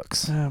way it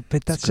looks.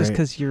 But that's It's just great.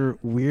 because you're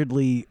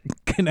weirdly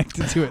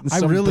connected to it in I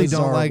some really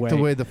don't bizarre like the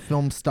way. way the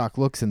film stock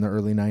looks in the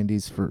early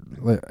 90s.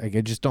 Like,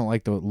 I just don't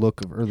like the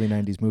look of early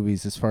 90s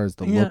movies as far as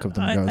the look of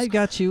them goes. I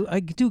got you. I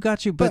do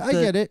got you. but But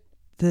I get it.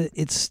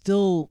 It's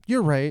still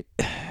You're right.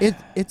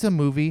 It's a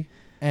movie,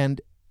 and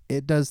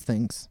it does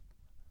things.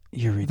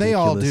 You're ridiculous. They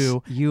all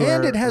do. You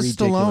and are it has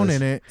ridiculous. Stallone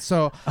in it.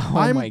 So Oh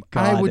I my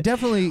God. would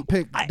definitely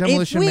pick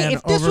Demolition Man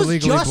if this over was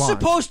Legally just Blonde.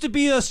 supposed to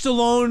be a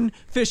Stallone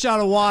Fish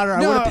Out of Water, I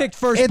would have picked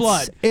First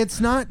Blood.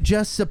 It's not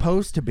just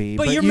supposed to be.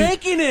 But you're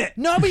making it.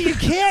 No, but you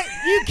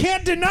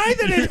can't deny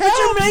that it But you're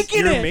helps. making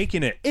You're it.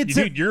 making it. It's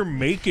Dude, you're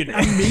making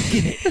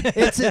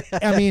it.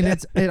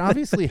 It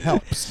obviously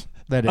helps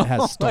that it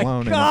has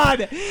Stallone in God.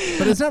 it.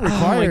 But it's not Oh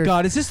required. my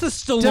God. Is this the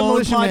Stallone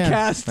Demolition Man.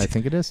 podcast? I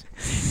think it is.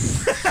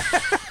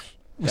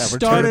 We we're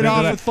started totally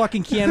off good. with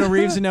fucking Keanu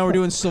Reeves, and now we're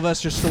doing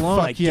Sylvester Stallone.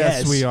 I Fuck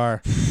yes, guess we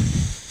are.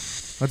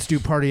 Let's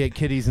do Party at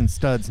Kitties and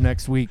Studs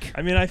next week.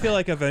 I mean, I feel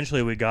like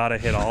eventually we gotta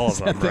hit all of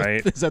them,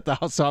 right? Is that the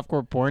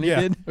softcore porn you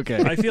Yeah. did? Okay.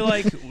 I feel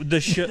like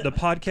the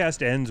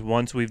podcast ends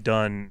once we've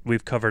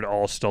covered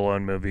all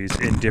Stallone movies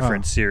in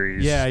different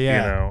series. Yeah, yeah.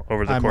 You know,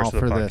 over the I'm course all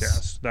of the for podcast.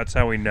 this. That's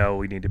how we know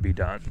we need to be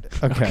done.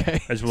 Okay.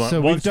 As well, So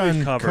we've once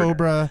done covered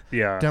Cobra,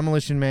 Yeah.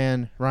 Demolition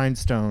Man,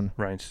 Rhinestone.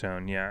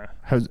 Rhinestone. Yeah,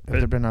 Have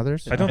there been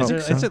others? I don't It's,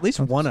 think so. it's at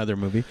least one other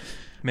movie.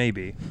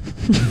 maybe.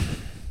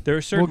 There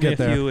are certainly get a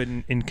there. few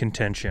in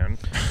contention.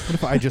 What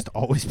if I just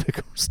always pick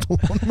a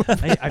Stallone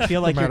movie? I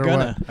feel like No you're matter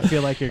gonna. I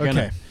feel like you're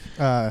Okay.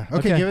 gonna.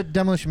 Okay, give it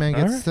Demolition Man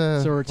All gets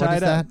right. So we're what tied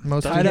is that? up.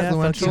 Most Tied up.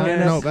 influential? Tied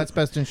up. No, that's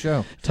best in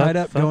show. Tied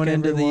up going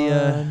into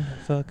the.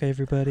 fuck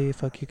everybody.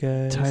 Fuck you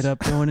guys. Tied up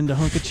going into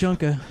Hunka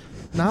Chunka.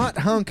 Not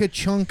Hunka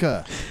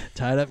Chunka.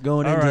 Tied up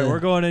going All into. right,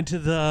 we're going into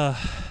the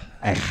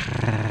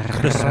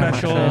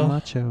special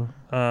Macho.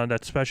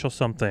 that special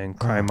something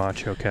Cry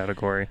Macho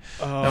category.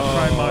 Now,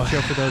 Cry Macho,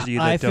 for those of you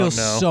that I feel don't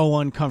know, so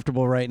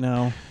uncomfortable right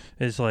now.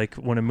 is like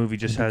when a movie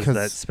just has Because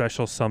that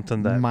special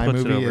something that my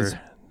puts it movie over is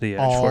the edge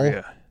all for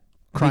you.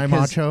 Cry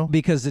Macho.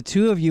 Because the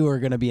two of you are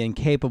going to be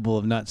incapable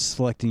of not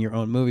selecting your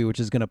own movie, which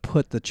is going to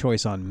put the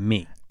choice on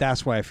me.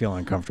 That's why I feel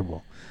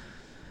uncomfortable.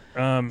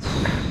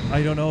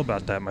 I don't know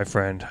about that, my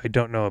friend. I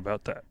don't know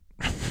about that.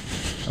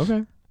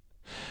 Okay.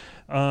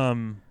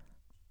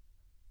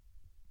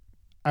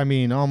 I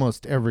mean,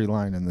 almost every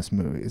line in this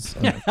movie is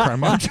a Cry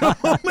Macho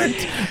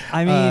moment.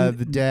 I mean,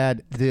 the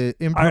dad, the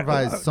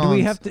improvised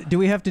songs. Do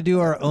we have to do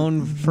our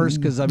own first?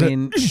 Because I the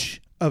mean,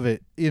 of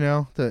it, you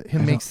know,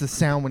 him makes the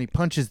sound when he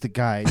punches the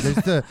guy. There's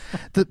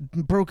the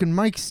broken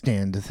mic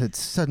stand that's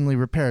suddenly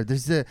repaired.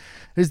 There's the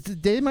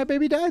day my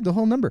baby died. The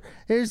whole number.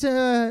 There's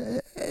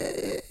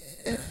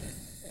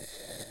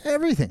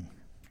everything.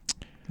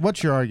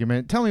 What's your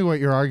argument? Tell me what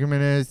your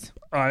argument is.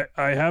 I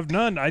have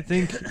none. I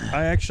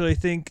actually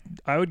think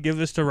I would give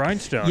this to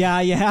Rhinestone. yeah,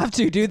 you have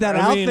to, dude. That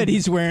I mean- outfit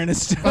he's wearing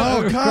is.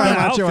 Oh, God. Cry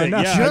Macho Outfit,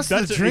 enough. yeah. Just the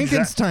that's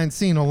Drinkenstein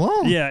scene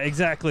alone. Yeah,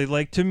 exactly.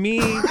 Like, to me,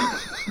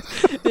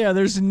 Yeah,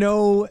 there's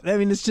no. I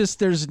mean, it's just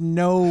there's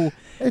no.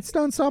 It's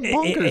done some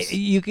bonkers.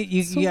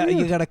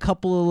 You got a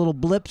couple of little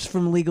blips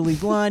from Legally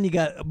Blonde. You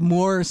got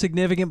more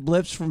significant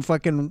blips from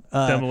fucking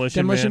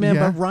Demolition Man. Man.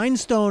 Yeah. But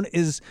Rhinestone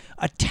is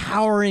a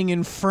towering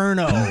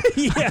inferno.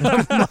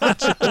 yeah.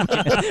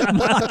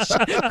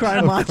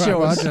 Cry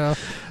Macho.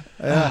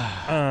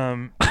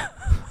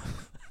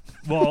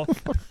 Well,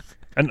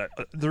 and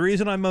the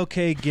reason I'm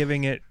okay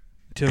giving it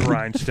to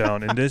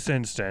Rhinestone in this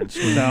instance,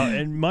 without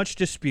in much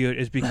dispute,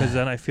 is because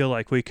then I feel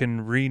like we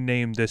can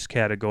rename this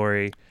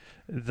category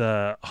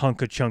the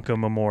Hunka Chunka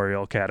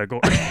Memorial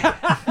category.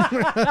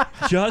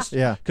 Just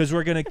because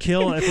we're gonna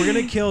kill. If we're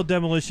gonna kill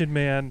Demolition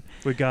Man,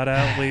 we gotta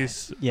at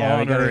least Yeah,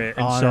 we honor gotta it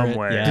in honor some it,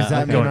 way. yeah. Does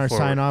that mean going our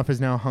forward. sign off is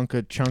now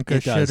Hunka Chunka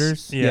It does.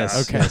 shitters? Yeah.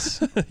 Yes. Okay.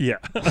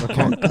 Yes.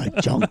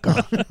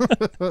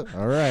 Yeah.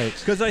 All right.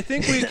 Because I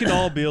think we can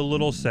all be a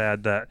little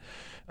sad that,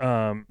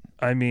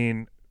 I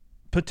mean,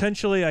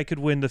 potentially I could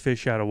win the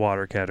fish out of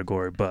water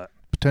category, but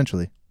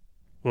Potentially.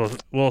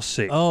 we'll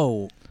see.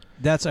 Oh,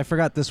 I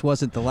forgot this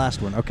wasn't the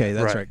last one. Okay,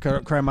 that's Right.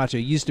 right. Cry Macho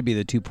used to be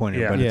the 2-pointer,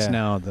 Yeah. but it's Yeah.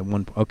 now the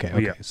one. Okay.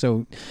 Yeah.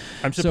 So,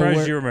 I'm so surprised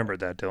we're- you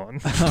remembered that,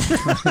 Dylan.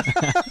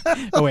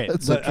 oh wait,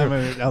 That's so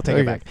I'll take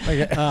it back.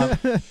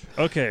 Okay.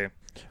 Okay,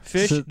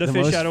 fish So the the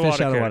fish most out of fish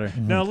water. out of category. water.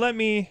 Now let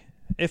me,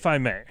 if I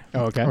may,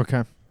 Oh, okay.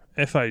 Okay.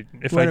 if I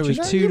What are we?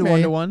 just, 2 You to may.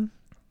 1 to 1.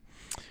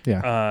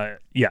 Yeah.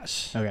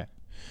 yes. Okay.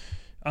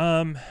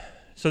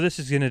 So this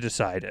is gonna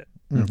decide it.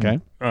 Okay.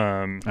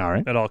 All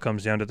right. It all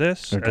comes down to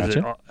this,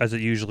 Gotcha. as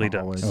it usually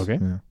Always. does. Okay.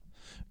 Yeah.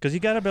 Because you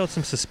got to build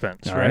some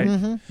suspense, All right? right.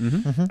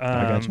 Mm-hmm. I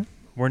gotcha.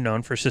 We're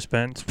known for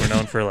suspense. We're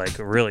known for like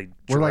really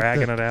We're like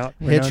dragging the- it out.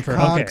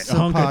 Hitchcock's Okay.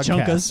 of Hunka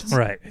podcasts. chunkas.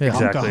 Right, Yeah.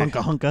 exactly.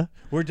 Hunka hunka.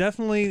 We're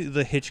definitely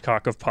the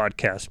Hitchcock of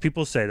podcasts.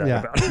 People say that Yeah.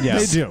 about us.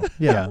 Yes. They do.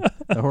 Yeah.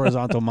 The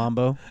horizontal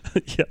mambo.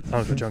 Yeah,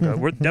 Hunka Chunka.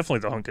 We're definitely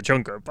the Hunka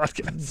Chunka of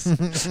podcasts.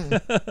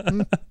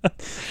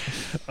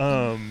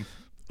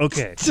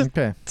 Okay.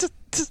 Okay.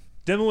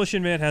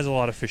 Demolition Man has a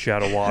lot of fish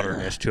out of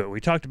waterness to it. We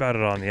talked about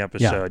it on the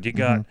episode. You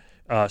got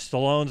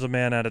Stallone's a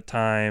man at a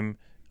time.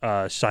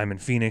 Simon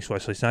Phoenix,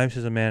 Wesley Snipes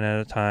is a man at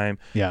a time.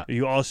 Yeah.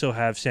 You also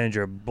have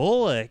Sandra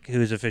Bullock,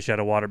 who's a fish out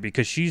of water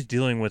because she's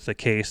dealing with a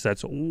case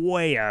that's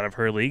way out of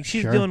her league.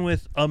 She's Sure. dealing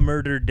with a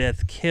murder,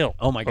 death, kill.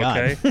 Oh my God.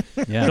 Okay?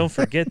 Yeah. Don't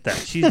forget that.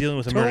 She's dealing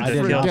with a murder, I death,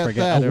 did kill. not forget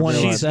forget. that, A 1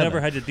 in She's 7. never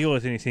had to deal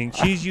with anything.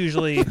 She's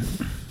usually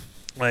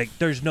like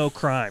there's no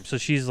crime, so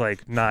she's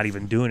like not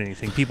even doing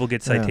anything. People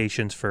get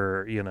citations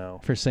for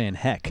For saying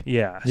heck.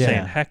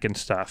 saying heck and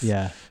stuff.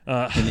 Yeah.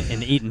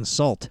 And eating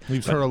salt.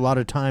 Leaves her a lot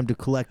of time to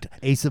collect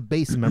Ace of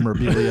Base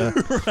memorabilia.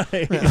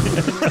 Right.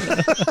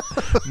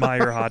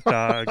 Meyer hot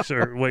dogs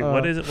or wait,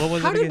 what is it? What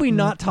was it? How did again? we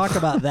not talk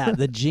about that?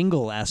 The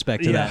jingle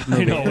aspect of that I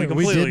movie. know, we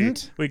completely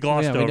didn't? we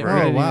glossed Yeah, we over didn't- it. we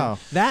Oh, didn't wow.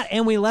 even- That,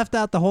 and we left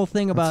out the whole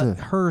thing about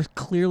That's her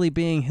clearly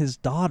being his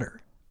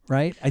daughter,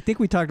 right? I think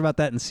we talked about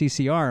that in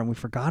CCR and we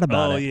forgot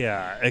about Oh it.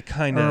 yeah, it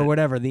kind Or of.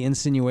 whatever, the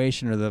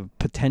insinuation or the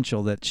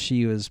potential that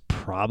she was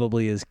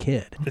probably his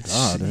kid.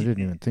 God, I didn't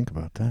even think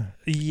about that.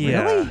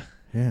 Yeah. Really?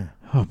 Yeah.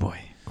 Oh, boy.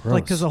 Gross.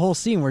 Like, because the whole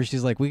scene where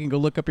she's like, we can go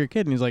look up your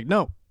kid. And he's like,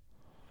 no.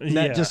 And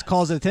that Yeah. just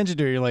calls attention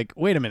to her. You're like,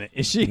 wait a minute.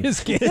 Is she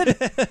his kid?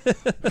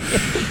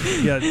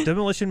 Yeah,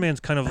 Demolition Man's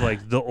kind of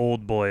like the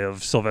old boy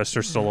of Sylvester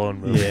Stallone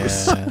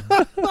movies.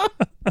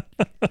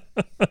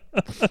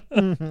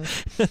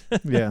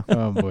 Yeah.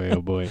 Oh, boy.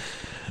 Oh, boy.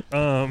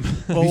 Um,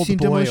 Have you Old seen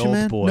boy, Demolition old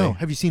Man? boy. No.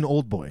 Have you seen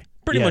Old Boy?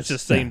 pretty Yes. much the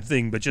same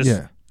thing, but just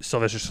Yeah.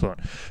 Sylvester Stallone.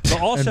 But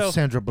also, And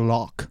Sandra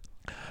Bullock.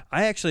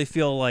 I actually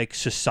feel like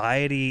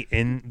society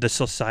in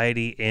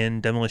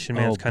Demolition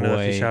Man is kind of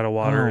a fish out of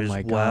water oh, as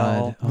my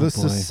well. God. Oh, The boy.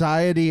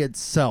 society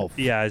itself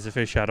Yeah, as a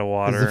fish out of is a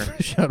water.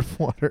 fish out of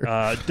water.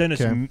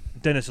 Dennis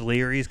Dennis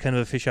Leary is kind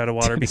of a fish out of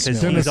water Dennis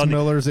because Dennis he's on the.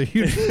 Miller's a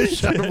huge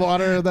fish out of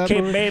water in that Okay,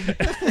 movie.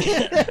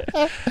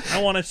 babe.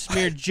 I want to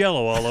smear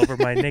Jello all over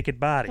my naked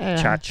body.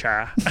 Cha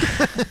cha.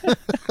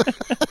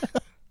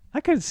 I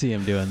could see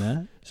him doing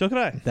that. So could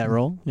I. That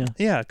role? Yeah.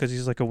 Yeah, because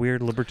he's like a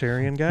weird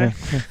libertarian guy.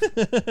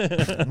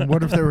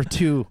 What if there were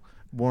two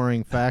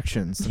warring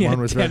factions? The Yeah, one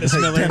was Dennis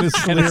Miller.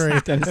 Dennis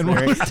Leary, Dennis and one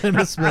Leary. was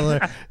Dennis Miller.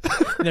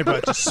 They're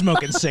both just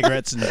smoking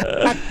cigarettes and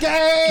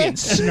getting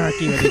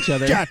snarky with each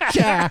other.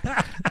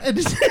 Gotcha. And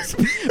it's just-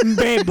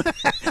 Babe.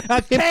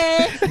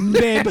 Okay.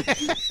 Babe.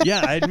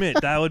 Yeah, I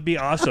admit that would be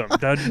awesome.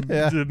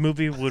 The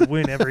movie would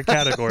win every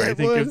category. I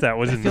think would. if that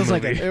was in the Feels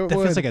like movie. that It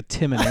feels would. like a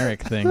Tim and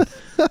Eric thing.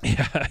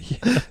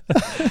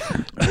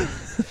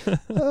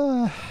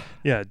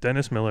 Yeah,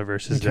 Dennis Miller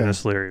versus Okay.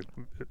 Dennis Leary.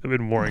 They've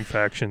been warring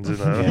factions in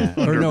Yeah.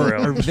 Or no, or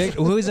underground. Vic,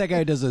 who is that guy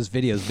who does those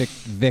videos?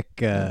 Vic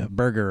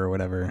Berger or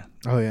whatever.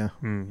 Oh yeah.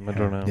 I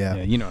don't know. Yeah.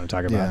 Yeah, you know what I'm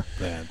talking about.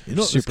 Yeah. You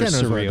know, Super this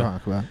guy knows what I surreal.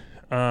 talk about.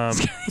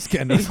 This guy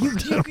you, knows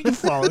what I you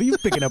follow. You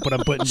picking up what I'm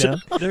putting down.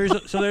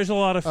 There's a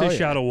lot of Oh, fish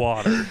yeah. out of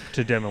water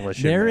to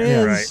Demolition There Man,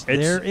 is. right?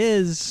 There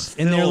is.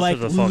 And they're filled to like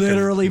the fucking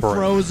literally brim.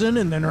 frozen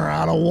and then they're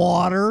out of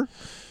water.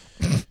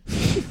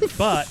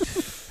 But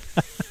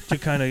to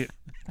kind of,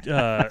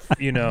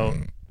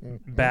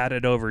 bat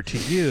it over to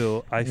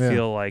you, I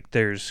feel like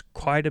there's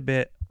quite a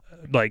bit,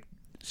 like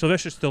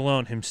Sylvester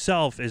Stallone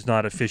himself is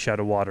not a fish out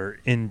of water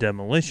in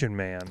Demolition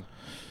Man,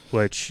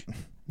 which,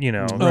 in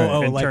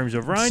like terms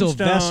of Rhinestone.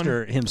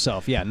 Sylvester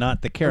himself. Yeah,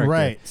 not the character.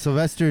 Right.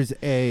 Sylvester's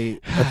a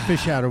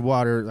fish out of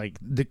water, like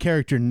the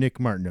character Nick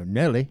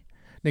Martinonello.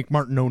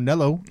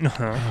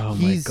 Oh,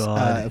 He's my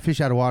God. a fish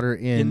out of water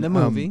in the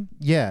movie?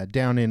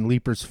 down in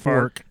Leaper's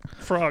Fork.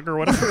 Frog or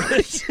whatever it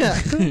is. Yeah,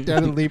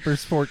 down in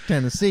Leaper's Fork,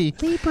 Tennessee.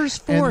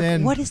 Leaper's And Fork.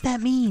 then- What does that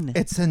mean?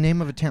 It's the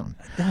name of a town.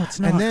 No, it's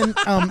not. And then,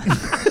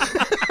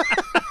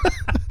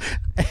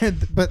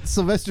 but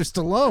Sylvester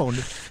Stallone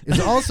is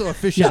also a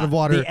fish out of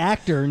water the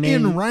actor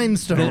named in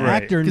Rhinestone. the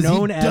Right. actor 'Cause he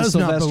known as does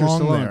not Sylvester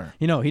belong Stallone.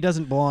 there. He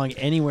doesn't belong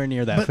anywhere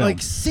near that But film.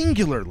 like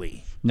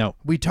singularly, no.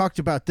 we talked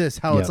about this,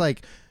 how Yep. it's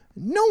like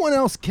no one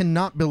else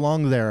cannot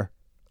belong there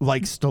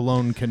like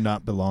Stallone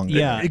cannot belong there.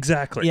 Yeah.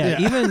 Exactly.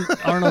 Yeah, even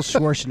Arnold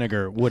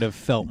Schwarzenegger would have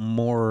felt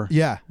more.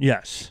 Yeah.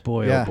 Yes.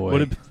 Boy, Yeah. oh boy.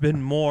 Would have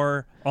been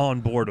more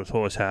on board with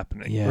what was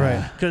happening. Yeah.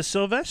 Right. Because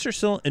Sylvester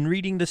Stallone, in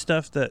reading the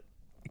stuff that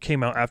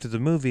came out after the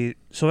movie,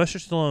 Sylvester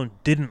Stallone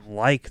didn't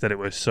like that it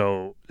was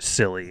so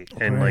silly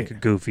and Right.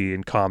 like goofy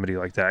and comedy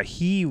like that.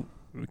 He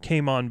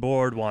came on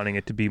board wanting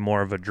it to be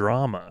more of a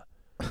drama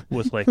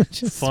with like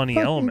Which is funny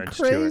fucking elements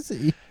to it.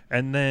 crazy.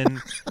 And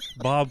then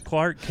Bob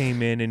Clark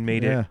came in and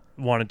made Yeah. it,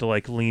 wanted to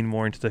like lean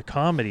more into the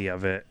comedy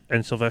of it.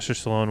 And Sylvester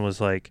Stallone was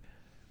like,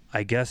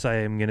 I guess I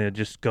am going to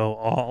just go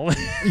all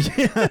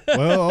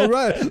Well, all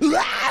right.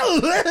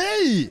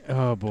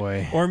 Oh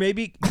boy. Or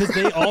maybe because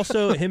they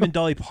also, him and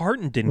Dolly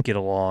Parton didn't get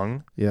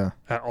along Yeah.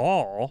 at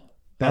all.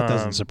 That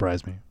doesn't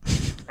surprise me.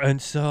 And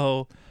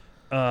so,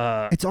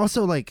 It's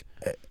also like,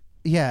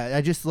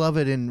 I just love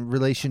it in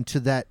relation to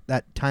that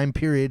time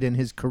period in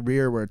his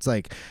career where it's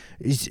like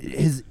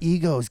his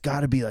ego's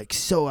got to be like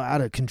so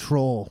out of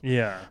control.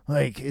 yeah.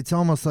 Like it's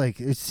almost like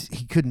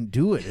he couldn't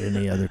do it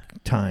any other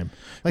time.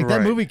 Like that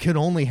Right. movie could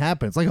only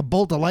happen. It's like a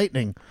bolt of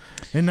lightning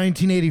in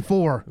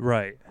 1984.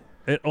 Right.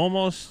 It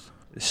almost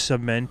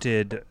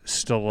cemented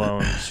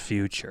Stallone's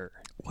future.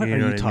 What You are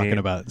know you I talking mean?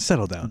 about?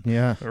 Settle down.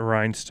 Yeah,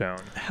 Rhinestone.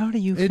 How do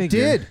you it figure?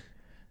 did.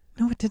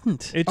 No, it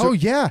didn't. It's Oh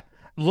yeah,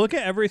 look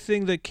at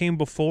everything that came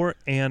before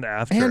and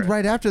after. and it.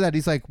 right after that,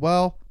 he's like,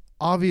 "Well,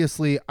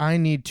 obviously, I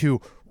need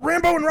to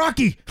Rambo and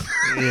Rocky."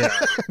 Yeah.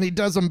 And he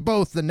does them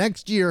both the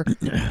next year,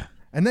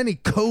 and then he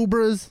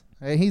Cobras,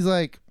 and he's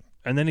like,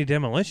 And then he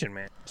Demolition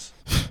Man.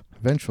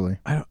 eventually.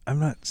 I'm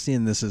not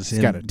seeing this as He's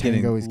him got a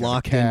tango, getting he's got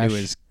locked cash.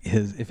 into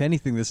his. If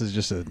anything, this is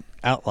just an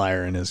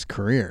outlier in his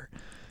career.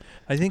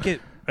 I think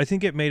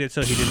it made it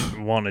so he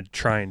didn't want to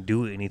try and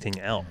do anything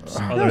else.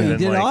 No, other he than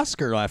did like,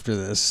 Oscar after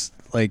this.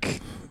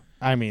 Like,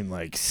 I mean,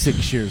 like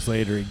 6 years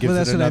later, he gives well,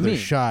 that's it what I another mean.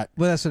 shot.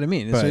 Well, that's what I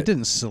mean. So But- it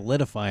didn't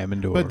solidify him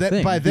into a But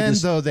thing. by He then,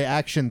 just- though, the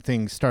action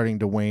thing's starting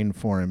to wane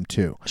for him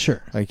too.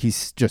 sure. Like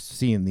he's just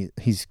seeing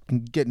he's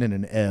getting in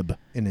an ebb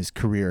in his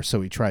career,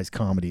 so he tries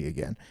comedy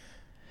again.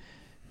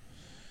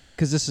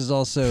 Because this is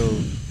also,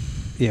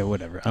 yeah,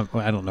 whatever.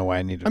 I don't know why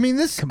I need to. I mean,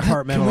 this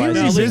Compartmentalize. Can we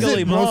Now, revisit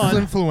Legally most Blonde.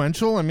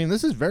 influential? I mean,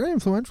 this is very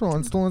influential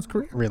on Stallone's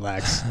career.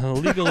 relax.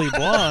 Legally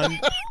Blonde.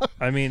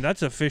 I mean,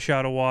 that's a fish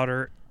out of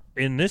water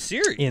in this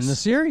series. In the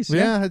series,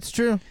 Yeah, it's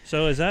true.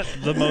 So is that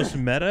the most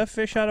meta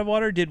fish out of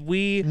water? Did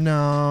we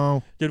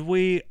No,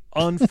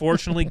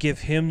 unfortunately give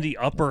him the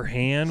upper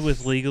hand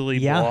with Legally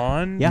Yeah.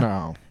 Blonde Yeah.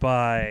 no.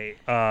 by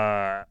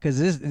Because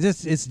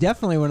this it's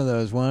definitely one of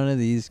those. One of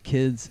these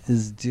kids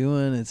is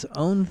doing its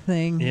own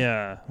thing.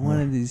 yeah. One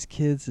of these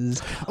kids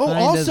is. Oh,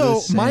 kinda also,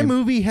 the my same.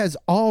 movie has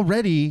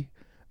already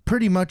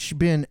pretty much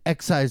been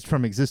excised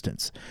from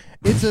existence.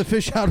 It's a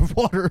fish out of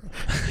water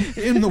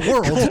in the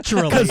world.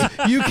 Culturally. 'Cause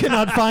you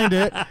cannot find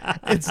it.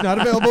 It's not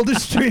available to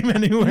stream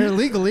anywhere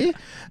legally.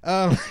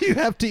 You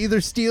have to either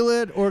steal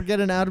it or get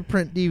an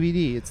out-of-print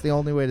DVD. It's the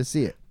only way to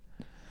see it.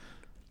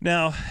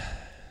 Now,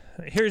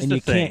 here's And the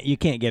you thing.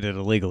 can't get it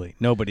illegally.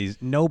 Nobody's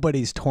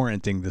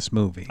torrenting this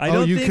movie. I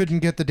don't you think, couldn't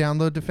get the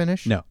download to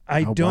finish? No.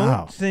 I Oh, don't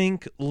wow.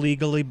 think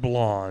Legally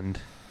Blonde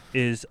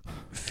is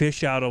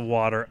fish out of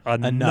water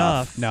Enough.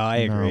 enough No, I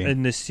agree.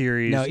 in this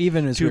series No,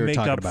 even as to we were make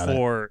talking up about it.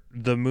 for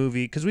the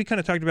movie, because we kind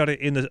of talked about it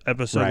in the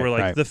episode Right, where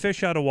like right. the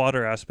fish out of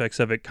water aspects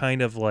of it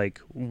kind of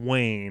like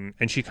wane,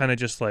 and she kind of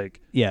just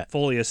like Yeah.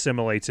 fully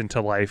assimilates into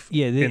life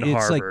Yeah, in it's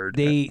Harvard.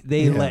 like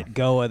they Yeah. let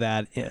go of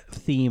that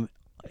theme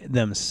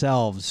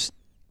themselves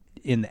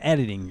in the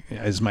editing,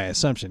 is my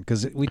assumption,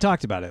 because we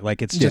talked about it.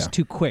 Like, it's just Yeah.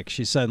 too quick.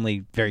 She's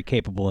suddenly very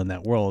capable in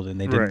that world,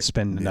 and they didn't Right.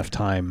 spend enough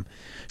time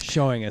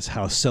showing us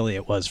how silly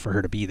it was for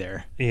her to be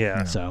there.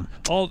 yeah, So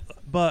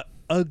but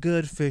a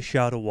good fish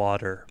out of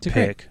water It's a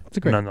great- pick. it's a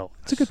great- nonetheless.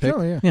 it's a good pick.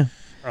 Oh,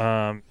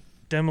 yeah.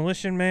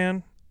 Demolition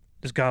Man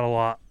has got a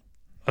lot.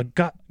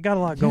 Got a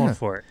lot going Yeah.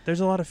 for it.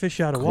 There's a lot of fish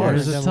out of water in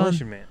There's a ton.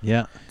 Demolition Man.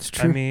 Yeah. It's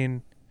true.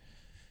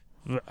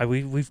 I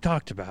mean, we've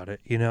talked about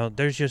it. You know,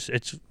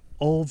 it's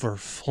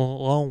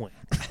overflowing.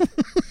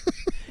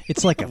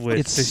 It's like With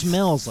it fish.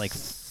 smells like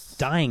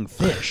dying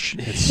fish.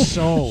 It's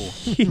so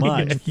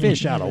much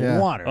fish out of Yeah.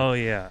 water. Oh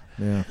yeah.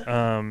 yeah.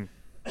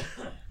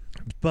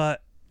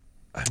 But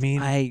I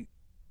mean,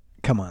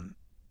 Come on.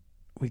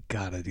 We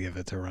gotta give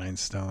it to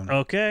Rhinestone.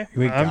 okay,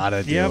 We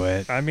gotta do yep.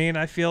 it. I mean,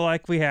 I feel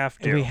like we have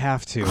to. We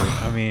have to.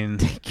 I mean,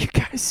 Thank you,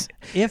 guys.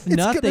 if It's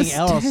nothing gonna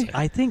else, stay.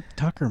 I think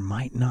Tucker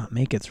might not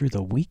make it through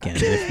the weekend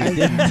if he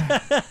didn't.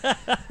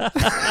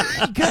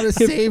 You gotta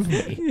save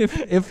me.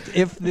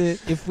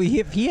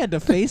 if he had to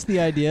face the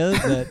idea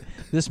that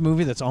this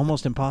movie that's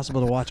almost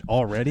impossible to watch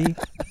already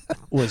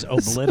was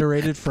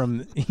obliterated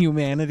from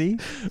humanity,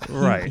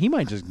 Right. he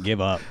might just give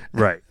up.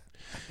 right.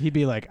 He'd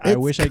be like, I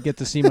wish I get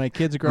to see my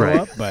kids grow Right.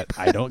 up, but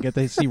I don't get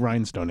to see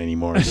Rhinestone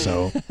anymore,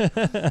 so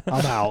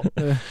I'm out.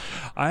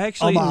 I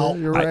actually, out.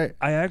 You're right.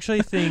 I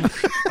actually think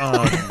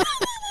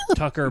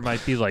Tucker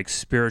might be like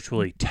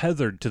spiritually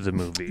tethered to the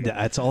movie.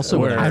 That's also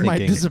Where what I I'm might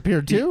thinking.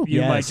 disappear too.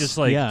 You might Yes, just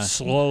like yeah.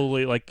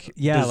 slowly like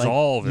Yeah,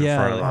 dissolve in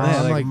front of yeah,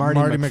 us. yeah, like Marty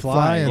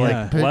McFly, in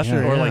yeah. the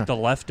picture, or yeah. like the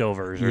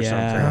leftovers or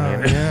Yeah.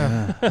 something.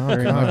 Yeah. Oh,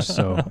 Very God. much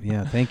so.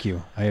 Yeah, thank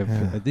you. I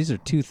have. These are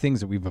two things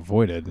that we've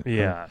avoided.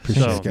 Yeah.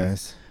 Appreciate So it,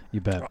 guys. You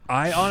bet.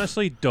 I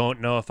honestly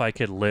don't know if I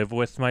could live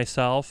with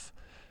myself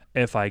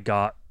if I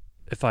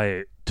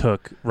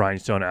took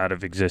Rhinestone out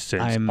of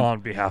existence on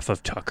behalf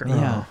of Tucker.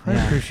 Yeah, I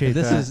yeah. appreciate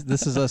this that.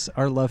 This is us.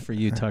 Our love for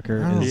you,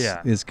 Tucker, Oh. is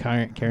Yeah. is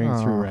carrying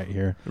through right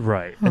here.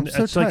 Right. I'm And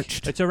so it's like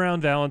touched. it's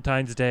around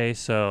Valentine's Day,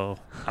 so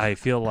I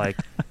feel like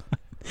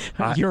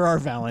You're our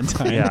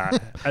Valentine. yeah,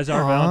 as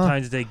our Aw.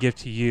 Valentine's Day gift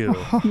to you,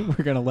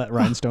 We're gonna let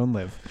Rhinestone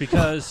live.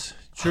 because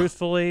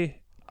truthfully,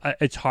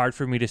 it's hard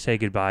for me to say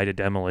goodbye to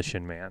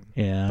Demolition Man.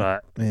 Yeah.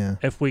 But Yeah.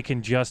 if we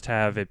can just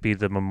have it be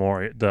the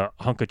memorial, the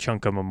Hunka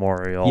Chunka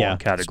Memorial Yeah,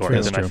 category,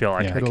 that's then I true. feel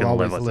like Yeah. I It'll can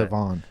always live with live it.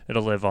 on.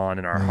 It'll live on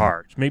in our Yeah.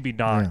 hearts. Maybe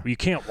not. Yeah. You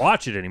can't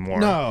watch it anymore.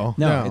 No,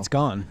 no, it's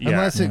gone.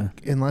 Yeah.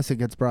 Unless it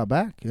gets brought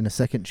back in a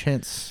second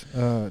chance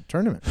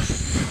tournament.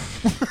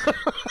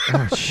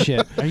 Oh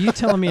shit! Are you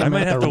telling me I I'm might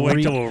gonna have to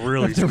wait till we're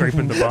really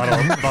scraping the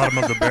bottom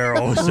of the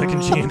barrel with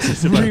second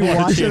chances if I want a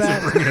Rewatch chance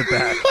that? to bring it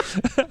back.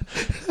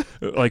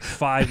 Like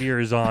 5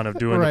 years on of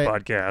doing Right. the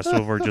podcast,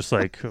 so we're just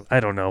like,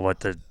 I don't know what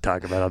to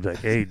talk about. I'll be like,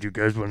 hey, do you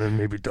guys want to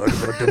maybe talk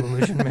about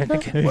Demolition Man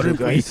again? What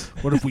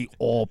if we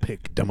all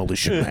pick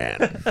Demolition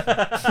Man?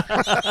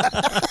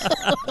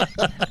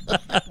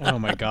 Oh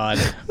my god!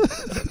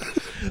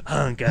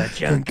 Hunka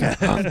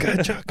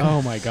Chunka.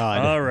 Oh my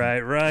god! All right,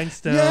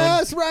 Rhinestone.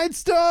 Yes,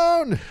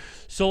 Rhinestone.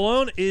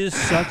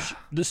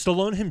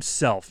 Stallone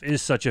himself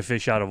is such a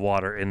fish out of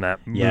water in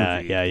that movie.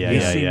 Yeah. He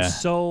seems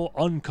so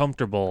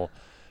uncomfortable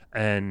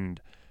and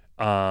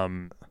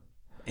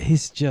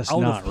He's just out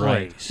not of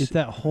right. place. It's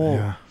that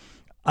whole.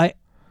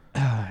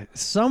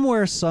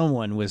 Somewhere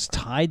someone was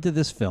tied to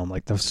this film,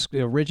 like the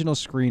original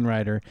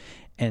screenwriter,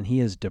 and he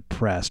is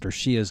depressed, or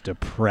she is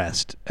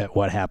depressed at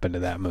what happened to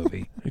that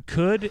movie. It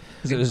could.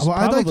 'Cause it was Well,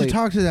 I'd like to probably-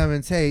 talk to them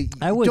and say,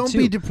 I would don't too.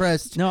 be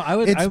depressed. No, I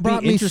would. It's I would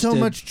brought be me interested. so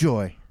much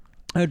joy.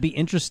 I would be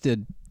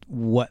interested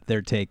what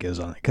their take is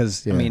on it,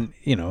 because I Yeah. mean,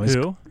 you know, it's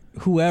Who?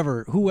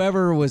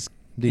 whoever was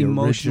The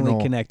emotionally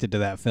original- connected to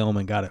that film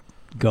and got it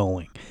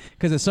going.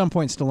 Because at some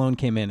point, Stallone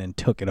came in and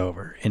took it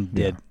over and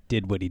did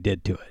what he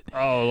did to it.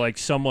 Oh, like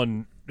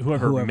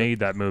whoever made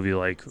that movie,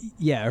 like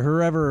Yeah,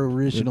 whoever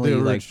originally The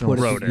like original put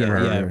wrote it, it,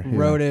 yeah, yeah.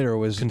 wrote it or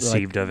was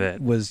conceived like, of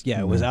it. was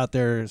was out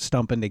there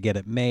stumping to get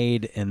it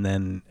made, and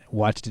then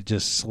watched it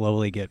just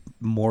slowly get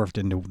morphed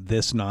into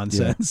this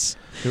nonsense.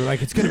 They were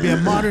like, it's going to be a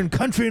modern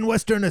country and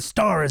western. A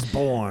Star is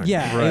born.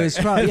 Yeah, Right. it was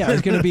probably it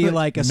was going to be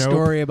like a Nope.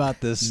 story about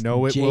this.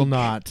 No, it will Jake-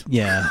 not.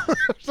 Yeah,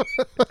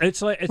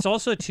 It's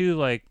also too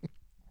like,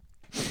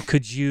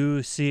 could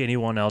you see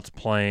anyone else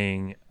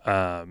playing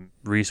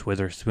Reese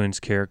Witherspoon's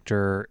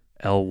character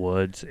Elle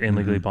Woods in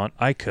Legally Blonde?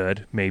 I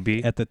could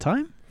maybe. at the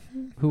time,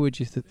 who would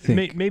you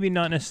think? Maybe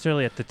not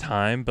necessarily at the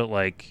time, but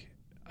like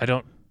I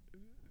don't.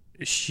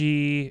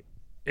 She's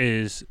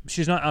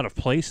not out of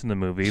place in the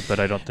movie, but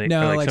I don't think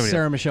No, or, like somebody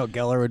Sarah Michelle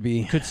Gellar would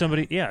be. Could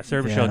somebody? Yeah,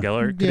 Sarah Michelle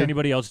Gellar. Could Yeah.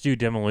 anybody else do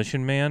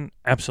Demolition Man?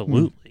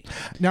 Absolutely.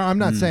 Now, I'm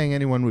not saying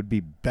anyone would be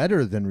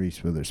better than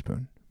Reese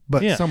Witherspoon,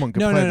 but Yeah. someone could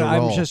No, play no, no. the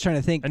role. I'm just trying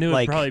to think. I knew it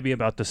like would probably be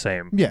about the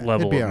same Yeah,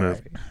 level it'd be of all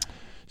movie.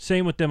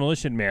 Same with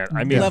Demolition Man.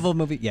 I mean, level of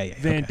movie. Yeah.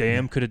 Van okay.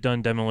 Damme could have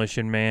done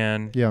Demolition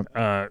Man. Yeah.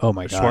 Oh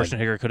my God.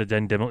 Schwarzenegger could have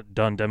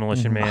done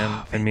Demolition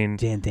Man. I mean,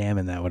 Dan Damme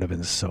in that would have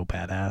been so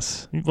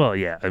badass. well,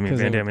 yeah. I mean, 'Cause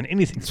Van they- Damme in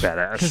anything's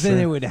badass. Because then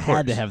they would Of have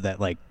had to course. have that,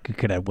 like,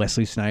 could have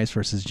Wesley Snipes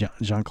versus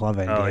Jean-Claude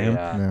Van Oh Damme. yeah.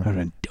 Yeah. That would have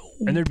been dope.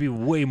 And there'd be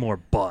way more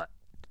butt.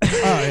 Oh,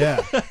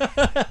 yeah.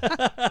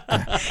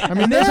 I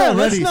mean, there's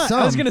already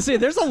some. I was going to say,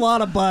 there's a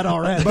lot of butt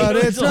already. but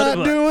it's a lot not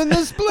of- doing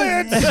the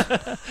splits.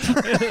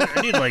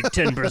 I need like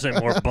 10%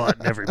 more butt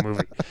in every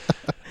movie.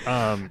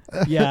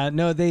 yeah,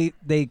 no,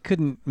 they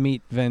couldn't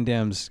meet Van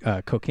Damme's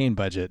cocaine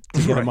budget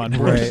to get him on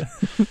board.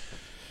 Right.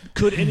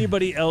 Could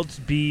anybody else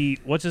be,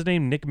 what's his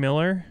name, Nick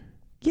Miller?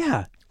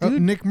 Yeah,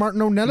 dude. Nick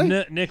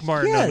Martinelli? Nick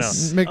Martin.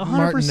 Yes. Mick 100%.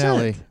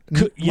 Martinelli.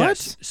 Could, What?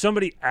 yes,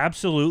 somebody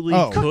absolutely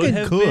Oh. could Fucking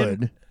have could.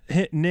 been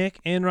hit Nick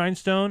and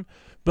Rhinestone,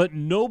 but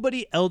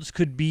nobody else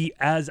could be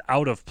as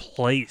out of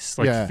place,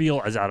 like Yeah.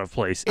 feel as out of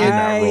place in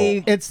that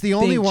role. It's the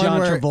only think one John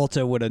where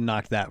Travolta would have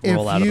knocked that if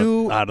role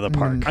out of the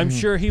park. I'm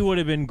sure he would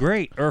have been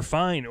great or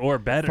fine or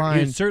better. Fine.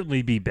 He'd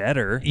certainly be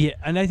better. Yeah,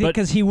 and I think But-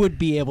 because he would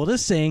be able to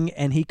sing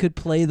and he could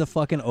play the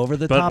fucking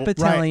over-the-top But-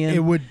 Italian. right,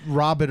 it would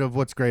rob it of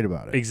what's great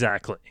about it.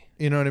 Exactly.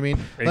 You know what I mean?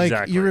 Like,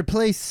 Exactly. you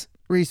replace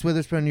Reese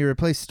Witherspoon, you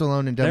replace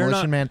Stallone in They're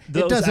Demolition not, Man. It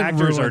those doesn't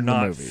actors ruin are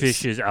not the movies.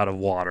 fishes out of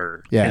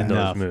water Yeah. in those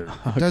Enough. movies.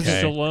 Doesn't-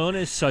 Stallone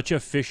is such a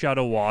fish out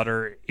of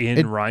water in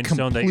It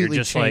Rhinestone that completely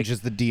you're just like changes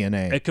the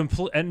DNA. it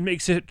and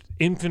makes it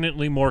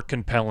infinitely more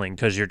compelling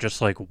because you're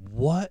just like,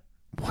 what?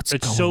 What's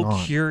It's going so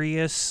on?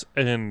 curious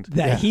and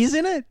that Yeah. he's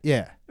in it,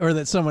 Yeah, or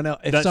that someone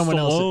else. If that someone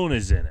else, Stallone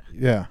is in it.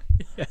 yeah.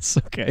 yes,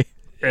 okay.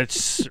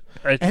 It's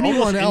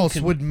Anyone almost else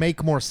would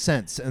make more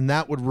sense, and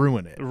that would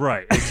ruin it.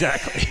 right,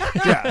 exactly.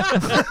 Yeah,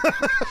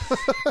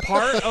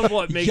 Part of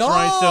what makes You're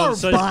Rhinestone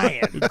such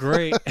buying.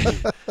 great.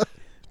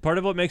 Part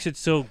of what makes it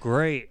so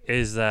great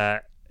is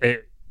that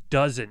it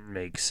doesn't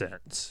make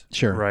sense.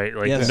 Sure. Right?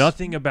 Like Yes.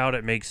 nothing about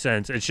it makes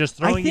sense. It's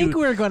just I throwing think you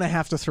we're going to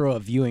have to throw a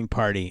viewing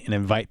party and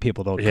invite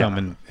people to Yeah,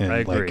 come and I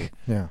agree. like.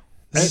 yeah.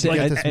 Sit- Get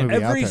I- this movie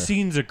out every there.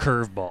 scene's a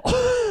curveball.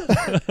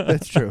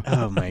 That's true.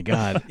 Oh my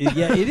God!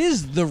 Yeah, it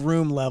is the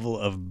room level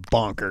of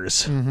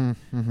bonkers.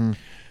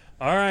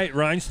 All right,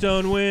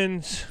 Rhinestone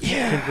wins.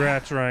 Yeah.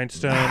 Congrats,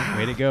 Rhinestone.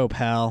 Way to go,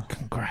 pal!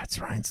 Congrats,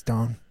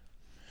 Rhinestone.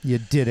 You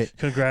did it.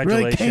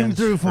 Congratulations, Really came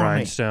through for me.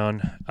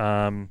 Rhinestone.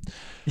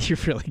 You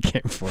really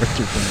came for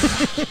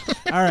it.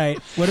 All right,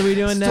 what are we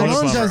doing next? Stallone-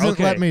 Stallone bummer. doesn't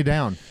Okay. let me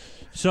down.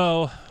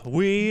 So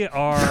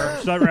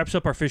that wraps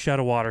up our Fish Out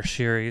of Water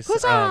series.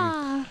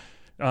 That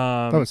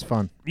was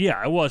fun.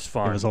 Yeah, it was It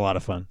fun. was a lot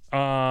of fun.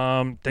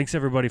 Thanks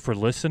everybody for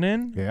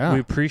listening. Yeah. we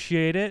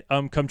appreciate it.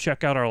 Come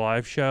check out our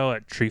live show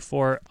at Tree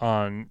Fort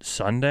on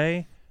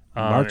Sunday,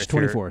 March if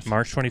you're- 24th.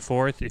 March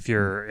 24th. If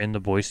you're in the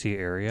Boise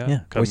area, Yeah,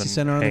 come Boise and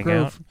Center on the hang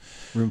Grove,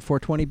 out. room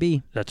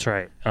 420B. That's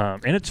right.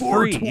 And it's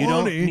free. You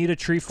don't 420. need a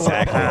Tree Fort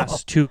Exactly.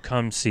 pass to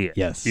come see it.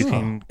 Yes. you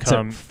can It's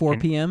come at 4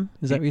 and- p.m.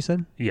 Is that what you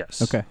said?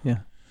 Yes. Okay. Yeah.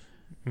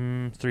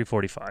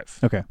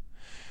 3:45. Okay.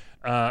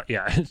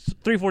 Yeah, it's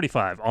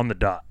 3:45 on the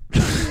dot.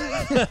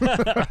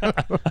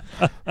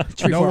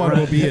 No one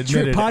will be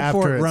admitted Pod after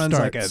Fort it runs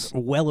starts. like a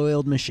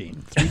well-oiled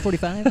machine.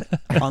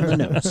 3:45 on the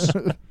nose.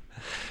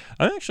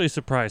 I'm actually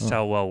surprised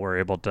how well we're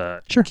able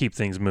to Sure. keep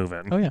things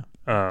moving. Oh yeah,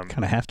 Um,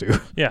 kind of have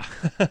to. yeah.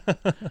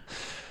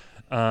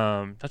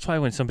 That's why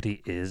when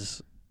somebody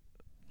is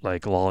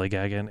like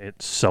lollygagging,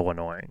 it's so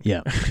annoying.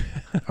 Yeah.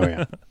 Oh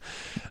yeah.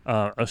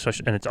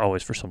 Especially, and it's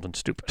always for something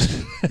stupid.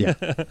 Yeah.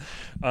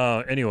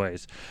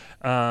 Anyways,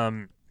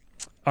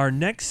 Our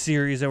next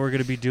series that we're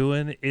going to be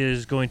doing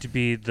is going to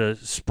be the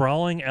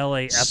Sprawling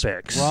LA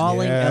Epics.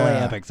 Sprawling Yeah.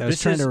 LA Epics. I was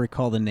This trying is- to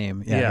recall the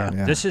name. Yeah.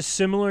 Yeah. This is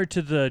similar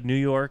to the New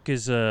York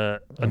is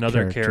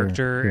another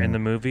character in yeah. the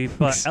movie,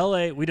 but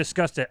LA, we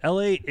discussed it.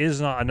 LA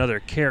is not another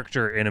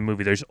character in a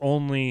movie. There's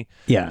only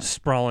Yeah.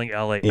 Sprawling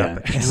LA Yeah.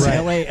 Epics.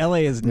 Right. LA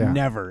is Yeah.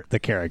 never the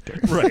character.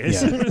 Right.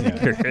 It's, Yeah.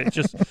 it's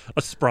just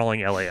a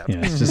Sprawling LA Epic.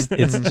 Yeah, it's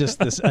just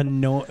this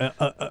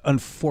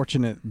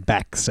unfortunate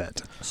back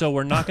set. So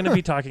we're not going to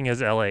be talking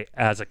as LA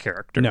as a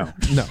character. No.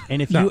 No.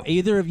 And if No. you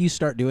either of you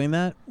start doing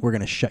that, we're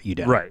gonna shut you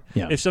down. Right.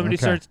 Yeah. If somebody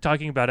Okay. starts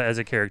talking about it as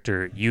a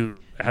character, you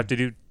have to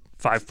do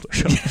 5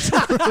 push-ups.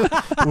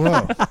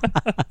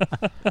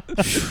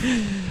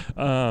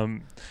 Whoa.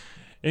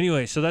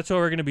 Anyway, so that's what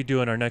we're going to be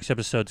doing. Our next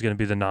episode is going to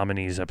be the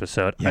nominees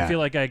episode. I Yeah. feel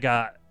like I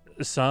got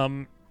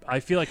some. I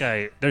feel like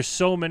there's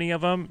so many of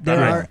them.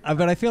 There are,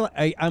 but I feel like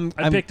I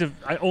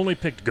only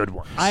picked good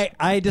ones.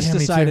 I just Yeah, me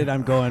decided too.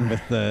 I'm going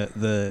with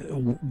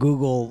the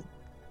Google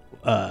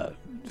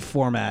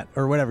format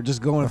or whatever.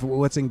 Just going with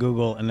what's in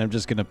Google, and I'm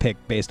just gonna pick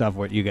based off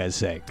what you guys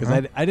say because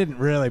Huh? I didn't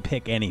really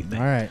pick anything.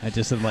 All right. I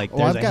just said like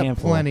Well, there's I've a got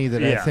handful. plenty that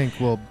Yeah. I think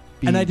will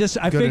be And I good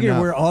figure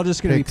enough we're all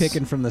just gonna be picks.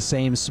 picking from the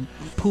same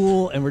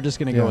pool, and we're just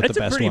gonna go Yeah. with it's the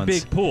a best pretty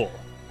ones. big pool.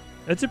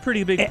 It's a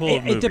pretty big pool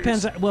of It movies.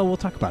 depends. Well, we'll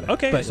talk about it.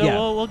 Okay, but so yeah,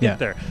 we'll yeah. get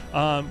there.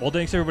 Well,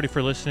 thanks everybody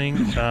for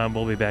listening.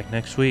 We'll be back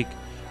next week.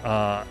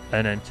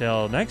 And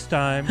until next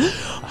time,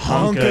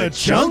 Honka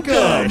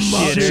chunka,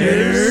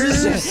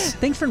 shitters.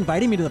 Thanks for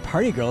inviting me to the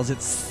party, girls.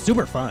 It's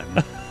super fun.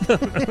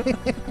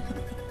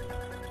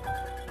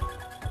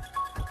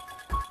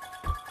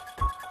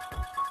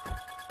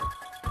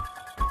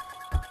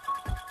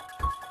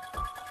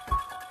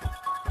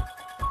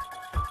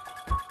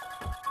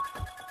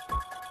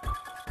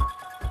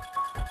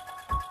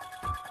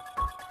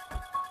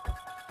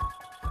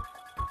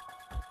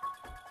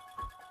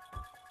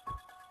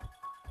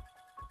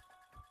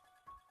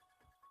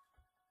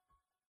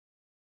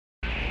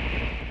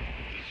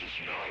 This is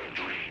not a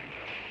dream.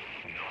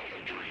 Not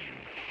a dream.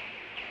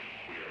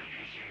 We are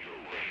using your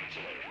brain's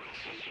electrical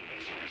system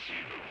as a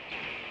receiver.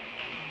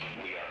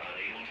 We are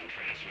unable to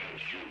transmit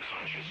through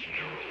conscious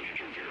neural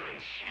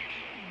interference.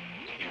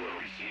 You are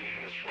receiving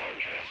this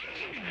broadcast as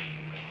a dream.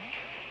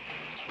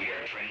 We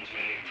are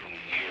transmitting from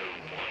the year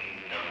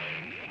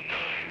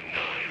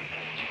 1999.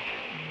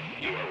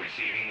 You are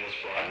receiving this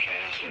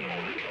broadcast in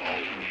order to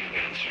alter the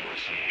events you are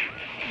seeing.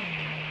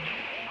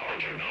 Our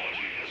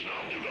technology has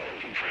now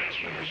developed a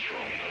transmitter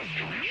strong enough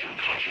to reach your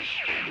conscious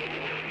state of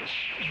awareness.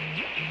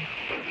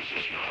 But this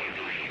is not a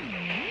dream.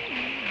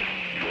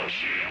 You are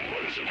seeing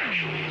what is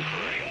actually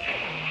occurring.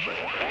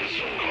 That is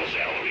a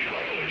causality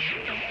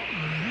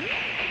violation.